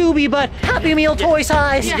Scooby, but Happy Meal toy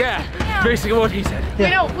size. Yeah, basically what he said.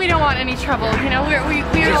 We don't want any trouble. You know, we're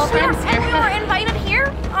all friends here. And we were invited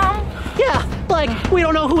here. Yeah, like, we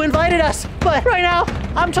don't know who invited us, but right now,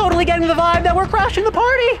 I'm totally getting the vibe that we're crashing the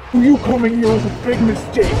party. You coming here is a big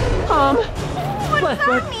mistake. What does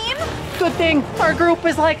that mean? Good thing our group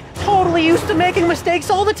is like totally used to making mistakes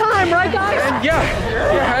all the time, right, guys?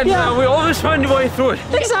 And we always find a way through it.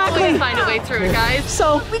 Exactly. Always find a way through it, guys.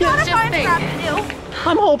 So, We gotta find think. Scrappy-Doo.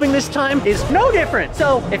 I'm hoping this time is no different.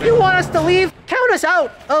 So, if you want us to leave, count us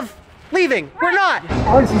out of leaving. We're not.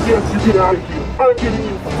 I suggest you get out of here. I'm giving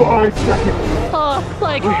you 5 seconds.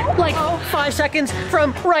 Like 5 seconds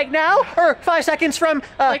from right now, or 5 seconds from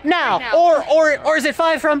now, right now. or is it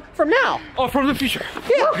 5 from now? Oh, from the future.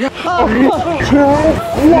 Yeah. 2,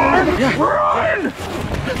 1, run!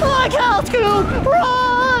 Like hell, Scoob,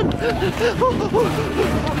 run!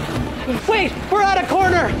 Wait, we're at a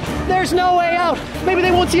corner. There's no way out. Maybe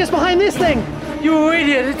they won't see us behind this thing. You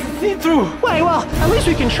idiot! It's see-through. Wait, well, at least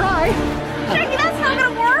we can try. Shaggy, that's not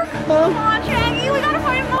gonna work. Come on, Shaggy, we gotta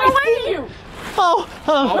find another way.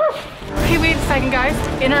 Hey, wait a second, guys.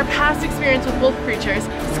 In our past experience with wolf creatures,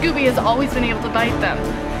 Scooby has always been able to bite them.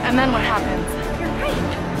 And then what happens? You're right.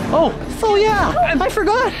 Oh yeah, I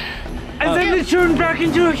forgot. And then they turn back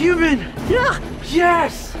into a human. Yeah,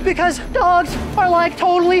 Yes. because dogs are like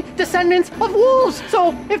totally descendants of wolves.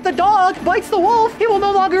 So if the dog bites the wolf, he will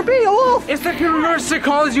no longer be a wolf. It's like reverse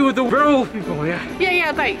psychology with the werewolf people, yeah.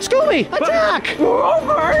 Yeah, bite. Scooby, attack!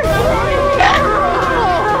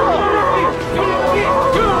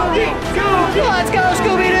 Let's go,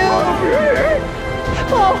 Scooby-Doo!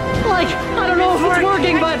 Oh, like, I don't know if it's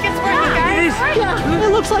working, but It's working, guys. yeah,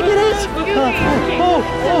 it looks like it is. It's definitely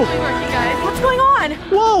working, guys. What's going on?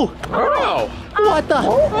 Whoa! Oh. What the?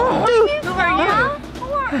 Dude, Who are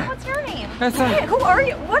you? What's your name? That's Wait, who are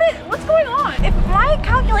you? What's going on? If my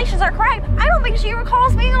calculations are correct, I don't think she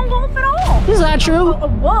recalls being a wolf at all. is that true? A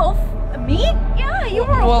wolf? Me? Yeah, you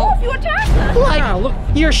were a wolf. You attacked us. Like, look.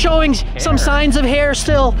 you're showing some signs of hair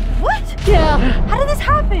still. What? Yeah. How did this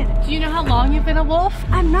happen? Do you know how long you've been a wolf?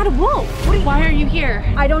 I'm not a wolf. Why are you here?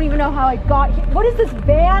 I don't even know how I got here. What is this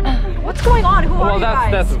van? What's going on? Who are Well, you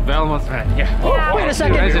guys? that's Velma's van, yeah. Wait a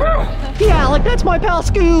second. Is it? Yeah, like that's my pal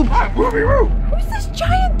Scoob. Who's this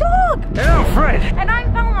giant dog? And I'm Fred. And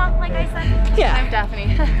I'm Velma, like I said. Yeah. I'm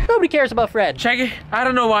Daphne. Nobody cares about Fred. Shaggy, I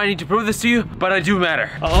don't know why I need to prove this to you, but I do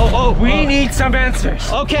matter. We need some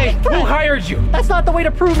answers. Okay. Who hired you? That's not the way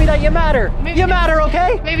to prove me that you matter. You matter,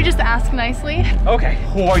 okay? Maybe just ask nicely. Okay,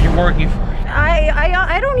 who are you working for?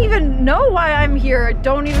 I don't even know why I'm here.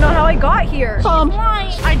 Don't even know how I got here.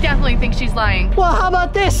 I definitely think she's lying. Well, how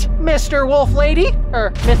about this, Mr. Wolf Lady?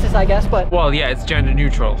 Or Mrs., I guess, but Well, yeah, it's gender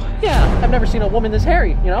neutral. yeah, I've never seen a woman this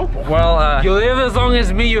hairy, you know? Well, you live as long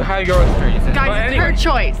as me, you have your experiences. Guys, But it's anyway. her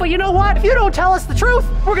choice. But you know what? If you don't tell us the truth,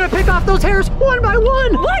 we're gonna pick off those hairs one by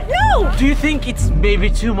one. What? No! Do you think it's maybe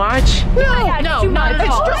too much? No, No, not at it's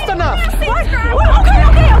all. just enough. What?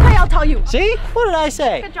 Okay, I'll tell you. See? What did I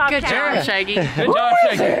say? Good job, Good job, Shaggy. Good job,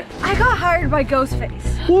 Shaggy. I got hired by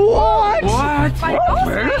Ghostface. What? What? By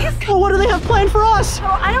Ghostface? Well, what do they have planned for us?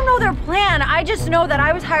 Well, I don't know their plan. I just know that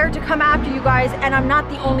I was hired to come after you guys, and I'm not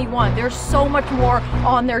the only one. There's so much more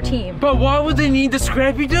on their team. But why would they need the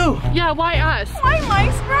Scrappy-Doo? Yeah, why us? I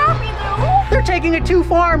like Scrappy-Doo. They're taking it too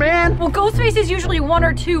far, man. Well, Ghostface is usually 1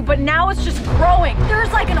 or 2, but now it's just growing.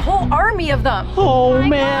 There's like a whole army of them. Oh,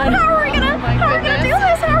 man. How are we gonna do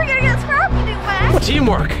this? How are we gonna get Scrappy-Doo back?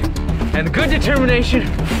 Teamwork. and good determination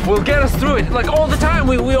will get us through it. Like all the time,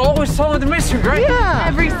 we always solve the mystery, right? Yeah.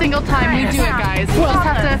 Every single time we do it, guys. We just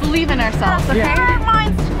have to believe in ourselves, okay?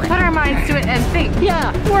 Put our minds to it and think.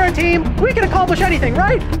 Yeah, we're a team. We can accomplish anything,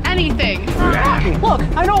 right? Anything. Look,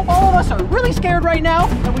 I know all of us are really scared right now,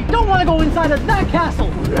 and we don't want to go inside of that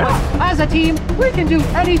castle. But as a team, we can do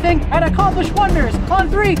anything and accomplish wonders. On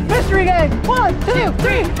 3, Mystery Gang. 1, 2,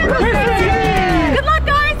 3, Mystery Gang! Good luck,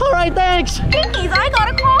 guys. All right, thanks. Pinkies, I got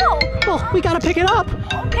a call. Well, we gotta pick it up.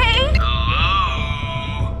 Okay.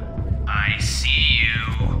 Hello? I see you.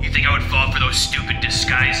 You think I would fall for those stupid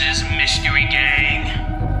disguises, Mystery Gang?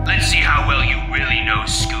 Let's see how well you really know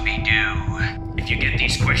Scooby-Doo. If you get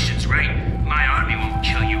these questions right, my army will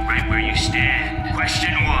kill you right where you stand.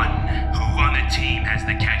 Question 1. Who on the team has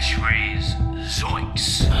the catchphrase,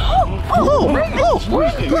 Zoinks?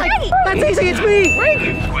 That's easy, it's me.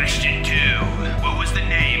 Question 2. What was the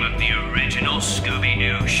name of the original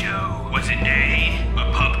Scooby-Doo show? Was it A,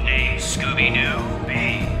 a pup named Scooby-Doo?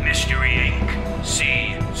 B, Mystery Inc.?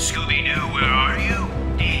 C, Scooby-Doo, where are you?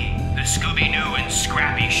 D, the Scooby-Doo and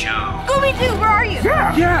Scrappy show? Scooby-Doo, where are you?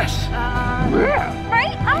 Yes.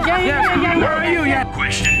 Right? Yeah. Where are you? Yeah.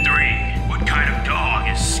 Question 3. What kind of dog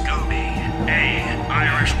is Scooby? A,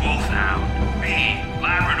 Irish Wolfhound. B,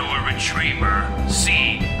 Labrador Retriever.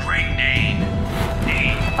 C, Great Dane.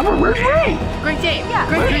 D. Great Dane. Yeah.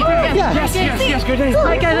 Great Dane. Yes, good day.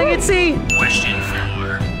 I think it's C. Question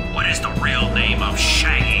 4. What is the real name of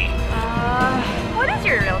Shaggy? What is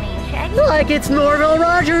your real name, Shaggy? Like it's Norville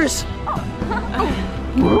Rogers. That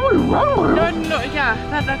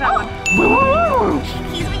one.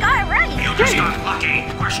 Pinkies, we got it right. You just got lucky.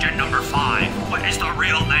 Question number 5. What is the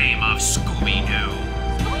real name of Scooby-Doo?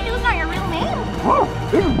 Scooby-Doo's not your real name.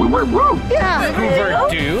 Yeah.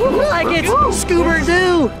 Scooby-Doo? Like it's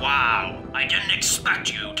Scoober-Doo. Wow. I didn't expect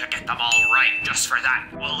you to get them all right. Just for that,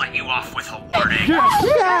 we'll let you off with a warning.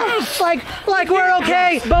 Yeah, like we're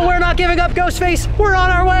okay, but we're not giving up, Ghostface. We're on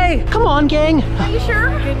our way. Come on, gang. Are you sure?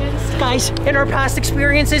 Guys, in our past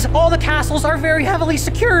experiences, all the castles are very heavily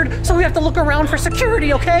secured, so we have to look around for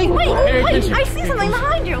security, okay? Wait, I see something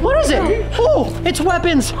behind you. What is it? Oh, it's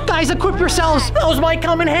weapons. Guys, equip yourselves. Those might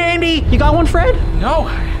come in handy. You got one, Fred? No.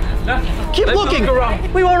 Keep Let's looking. look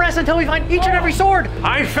around. We won't rest until we find each and every sword.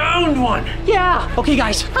 I found one. Yeah. Okay,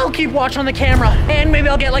 guys, I'll keep watch on the camera, and maybe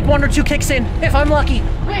I'll get like 1 or 2 kicks in if I'm lucky.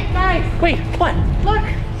 Wait, guys. Wait, what? Look.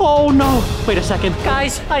 Oh no. Wait a second.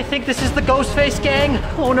 Guys, I think this is the Ghostface gang.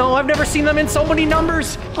 Oh no, I've never seen them in so many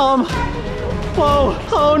numbers. Whoa.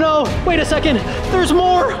 Oh no. Wait a second. There's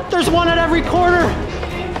more. There's one at every corner.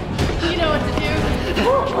 You know what to do.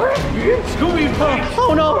 Scooby-Doo.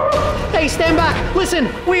 Oh no. Hey, stand back. Listen,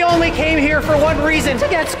 we only came here for one reason, to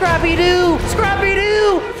get Scrappy-Doo.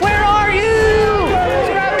 Scrappy-Doo, where are you?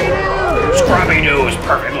 Scrappy-Doo. Scrappy-Doo is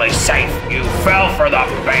perfectly safe. You fell for the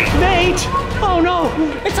bait. Mate! Oh no!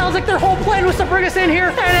 It sounds like their whole plan was to bring us in here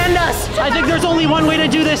and end us! I think there's only one way to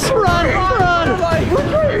do this. Run! Run!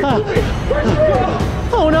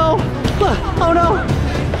 Oh no! Oh no!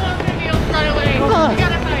 Run away. We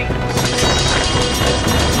gotta fight.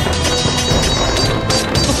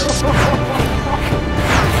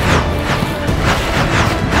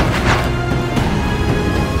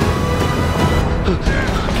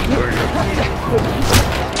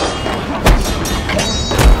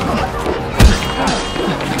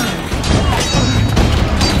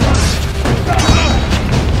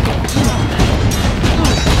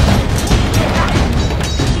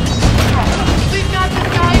 We've got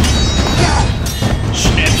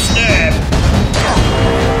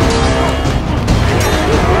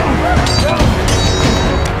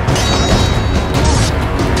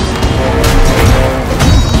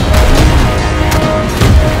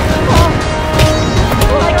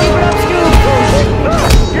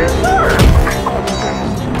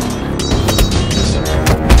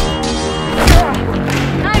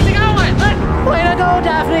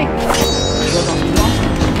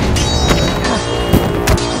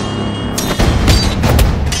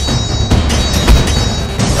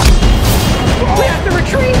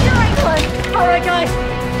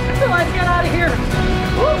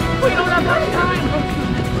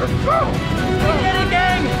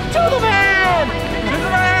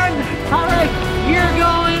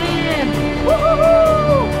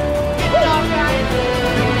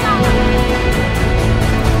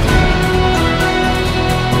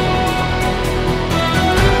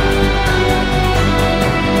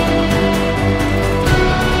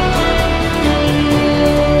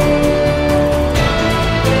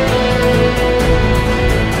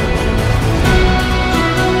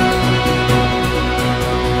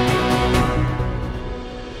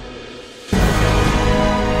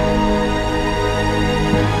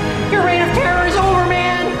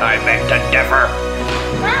to differ.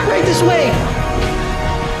 Right this way.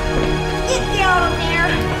 Get down there.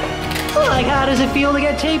 Like, how does it feel to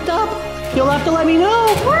get taped up? You'll have to let me know.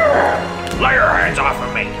 Lay your hands off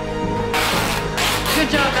of me. Good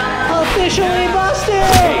job, Bella. Officially busted.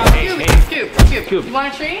 Scoop. You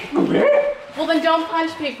want a treat? Well, then don't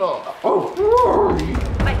punch people.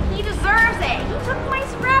 But he deserves it. He took my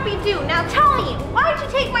Scrappy Doo. Now tell me, why'd you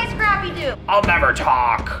take my Scrappy Doo? I'll never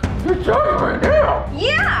talk. You're talking right now.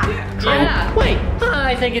 Yeah. Wait,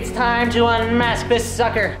 I think it's time to unmask this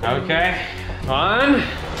sucker. Okay. 1, 2, 3.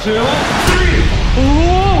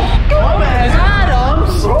 Ooh, Gomez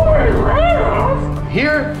Adams.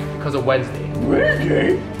 Here because of Wednesday.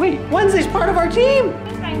 Wednesday? Wait, Wednesday's part of our team. I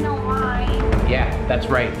think I know why. Yeah, that's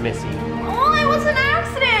right, Missy. Oh, it was an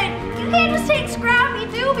accident. You can't just take Scrappy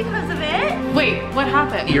Doo because of it. Wait, what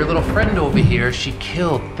happened? Your little friend over here, she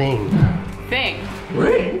killed Thing. Thing.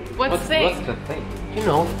 Ring? What's Thing? What's the thing? You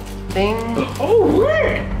know, Thing. Oh,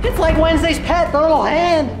 Ring! It's like Wednesday's pet, the little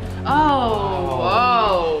hand.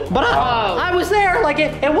 Oh. But I was there, like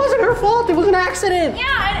it wasn't her fault, it was an accident.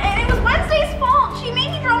 Yeah, and it was Wednesday's fault. She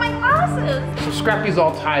made me draw my glasses. So Scrappy's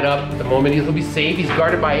all tied up at the moment. He'll be safe. He's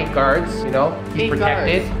guarded by 8 guards, you know? He's 8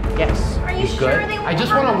 protected. Yes. Are you he's sure good. they I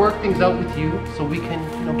just won't want to hurt work things out with you so we can,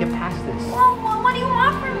 get past this. Well, what do you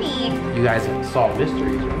want from me? You guys solved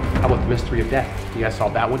mysteries. How about the mystery of death? You guys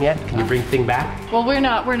solved that one yet? Can you bring Thing back? Well, we're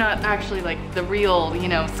not actually like the real,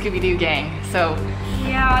 Scooby-Doo gang. So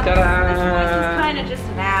Yeah, this is kind of just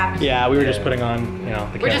an act. Yeah, we were just putting on,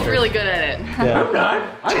 the we're just really good at it. Yeah. I'm not.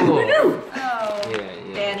 I'm the new. Oh,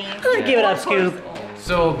 Danny. Give it up, Scoop.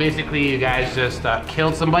 So basically you guys just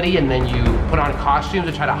killed somebody and then you put on costumes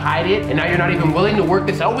to try to hide it, and now you're not even willing to work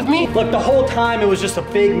this out with me? Look, the whole time it was just a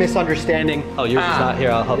big misunderstanding. Oh, yours is not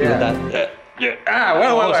here. I'll help you with that.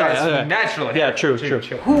 Well, sorry. sorry. Naturally. Yeah, true.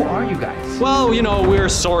 Who are you guys? Well, we're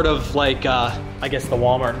sort of like, I guess the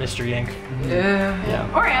Walmart Mystery Inc. Yeah.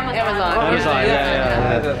 Or Amazon.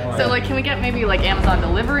 Yeah. So like, can we get maybe like Amazon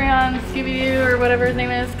delivery on Scooby-Doo or whatever his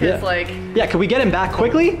name is? Cause Yeah, can we get him back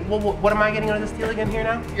quickly? Well, what am I getting out of this deal again here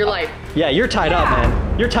now? your life. Yeah, you're tied up,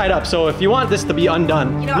 man. You're tied up, so if you want this to be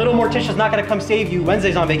undone, little Morticia's not gonna come save you.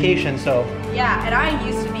 Wednesday's on vacation, so. Yeah, and I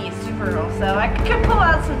used to be Supergirl, so I could pull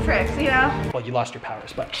out some tricks, Well, you lost your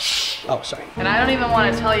powers, but. Oh, sorry. And I don't even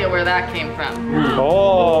want to tell you where that came from.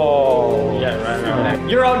 Oh. Yeah, right.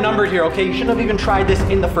 You're outnumbered here, okay? You shouldn't have even tried this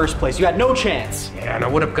in the first place. You had no chance. Yeah, and I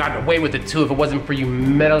would have gotten away with it too if it wasn't for you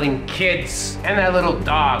meddling kids and that little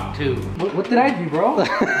dog too. What did I do, bro?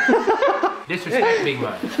 Disrespect, big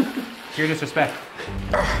man. Pure disrespect.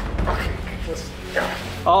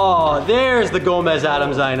 Oh, there's the Gomez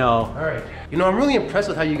Adams I know. All right. I'm really impressed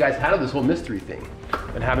with how you guys handled this whole mystery thing.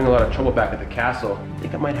 Been having a lot of trouble back at the castle. I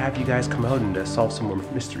think I might have you guys come out and solve some more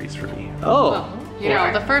mysteries for me. Oh.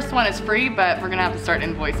 Well, the first one is free, but we're gonna have to start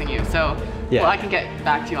invoicing you. So, Yeah. well, I can get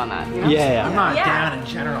back to you on that. Yeah. I'm not down in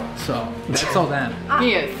general, so that's all them.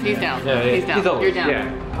 He is. He's down. Yeah, He's down. You're down.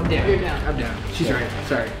 Yeah. I'm down. You're down. I'm down. She's right.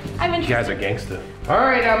 Sorry. You guys are gangster. All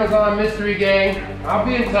right, Amazon Mystery Gang. I'll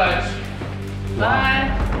be in touch.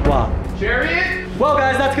 Bye. Wow. Chariot? Well,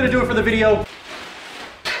 guys, that's gonna do it for the video.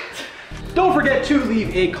 Don't forget to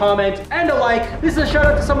leave a comment and a like. This is a shout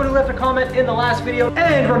out to someone who left a comment in the last video.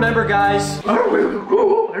 And remember, guys, I will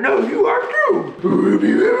go. I know you are too.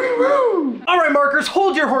 all right, markers,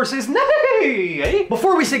 hold your horses. Nay!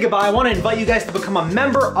 Before we say goodbye, I want to invite you guys to become a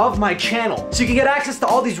member of my channel so you can get access to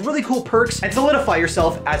all these really cool perks and solidify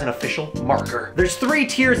yourself as an official marker. There's 3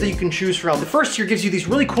 tiers that you can choose from. The first tier gives you these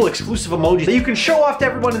really cool exclusive emojis that you can show off to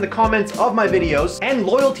everyone in the comments of my videos, and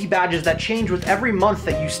loyalty badges that change with every month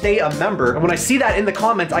that you stay a member. And when I see that in the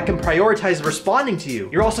comments, I can prioritize responding to you.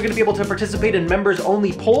 You're also going to be able to participate in members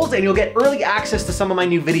only polls, and you'll get early access to some of my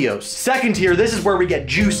new videos. Second tier, this is where we get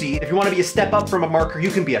juicy. If you want to be a step up from a marker, you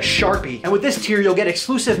can be a Sharpie. And with this tier, you'll get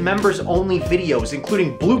exclusive members only videos,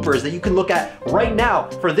 including bloopers that you can look at right now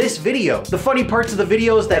for this video. The funny parts of the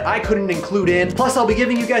videos that I couldn't include in. Plus, I'll be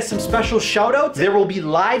giving you guys some special shout outs. There will be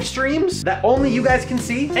live streams that only you guys can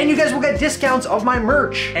see, and you guys will get discounts of my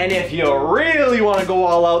merch. And if you really want to go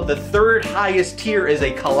all out, the third highest tier is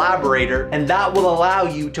a collaborator, and that will allow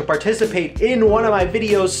you to participate in one of my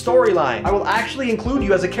videos' storyline. I will actually include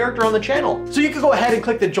you as a character on the channel. So you can go ahead and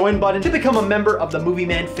click the join button to become a member of the Movie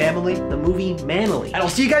Man family, the Movie Manly. And I'll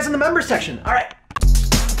see you guys in the members section. All right.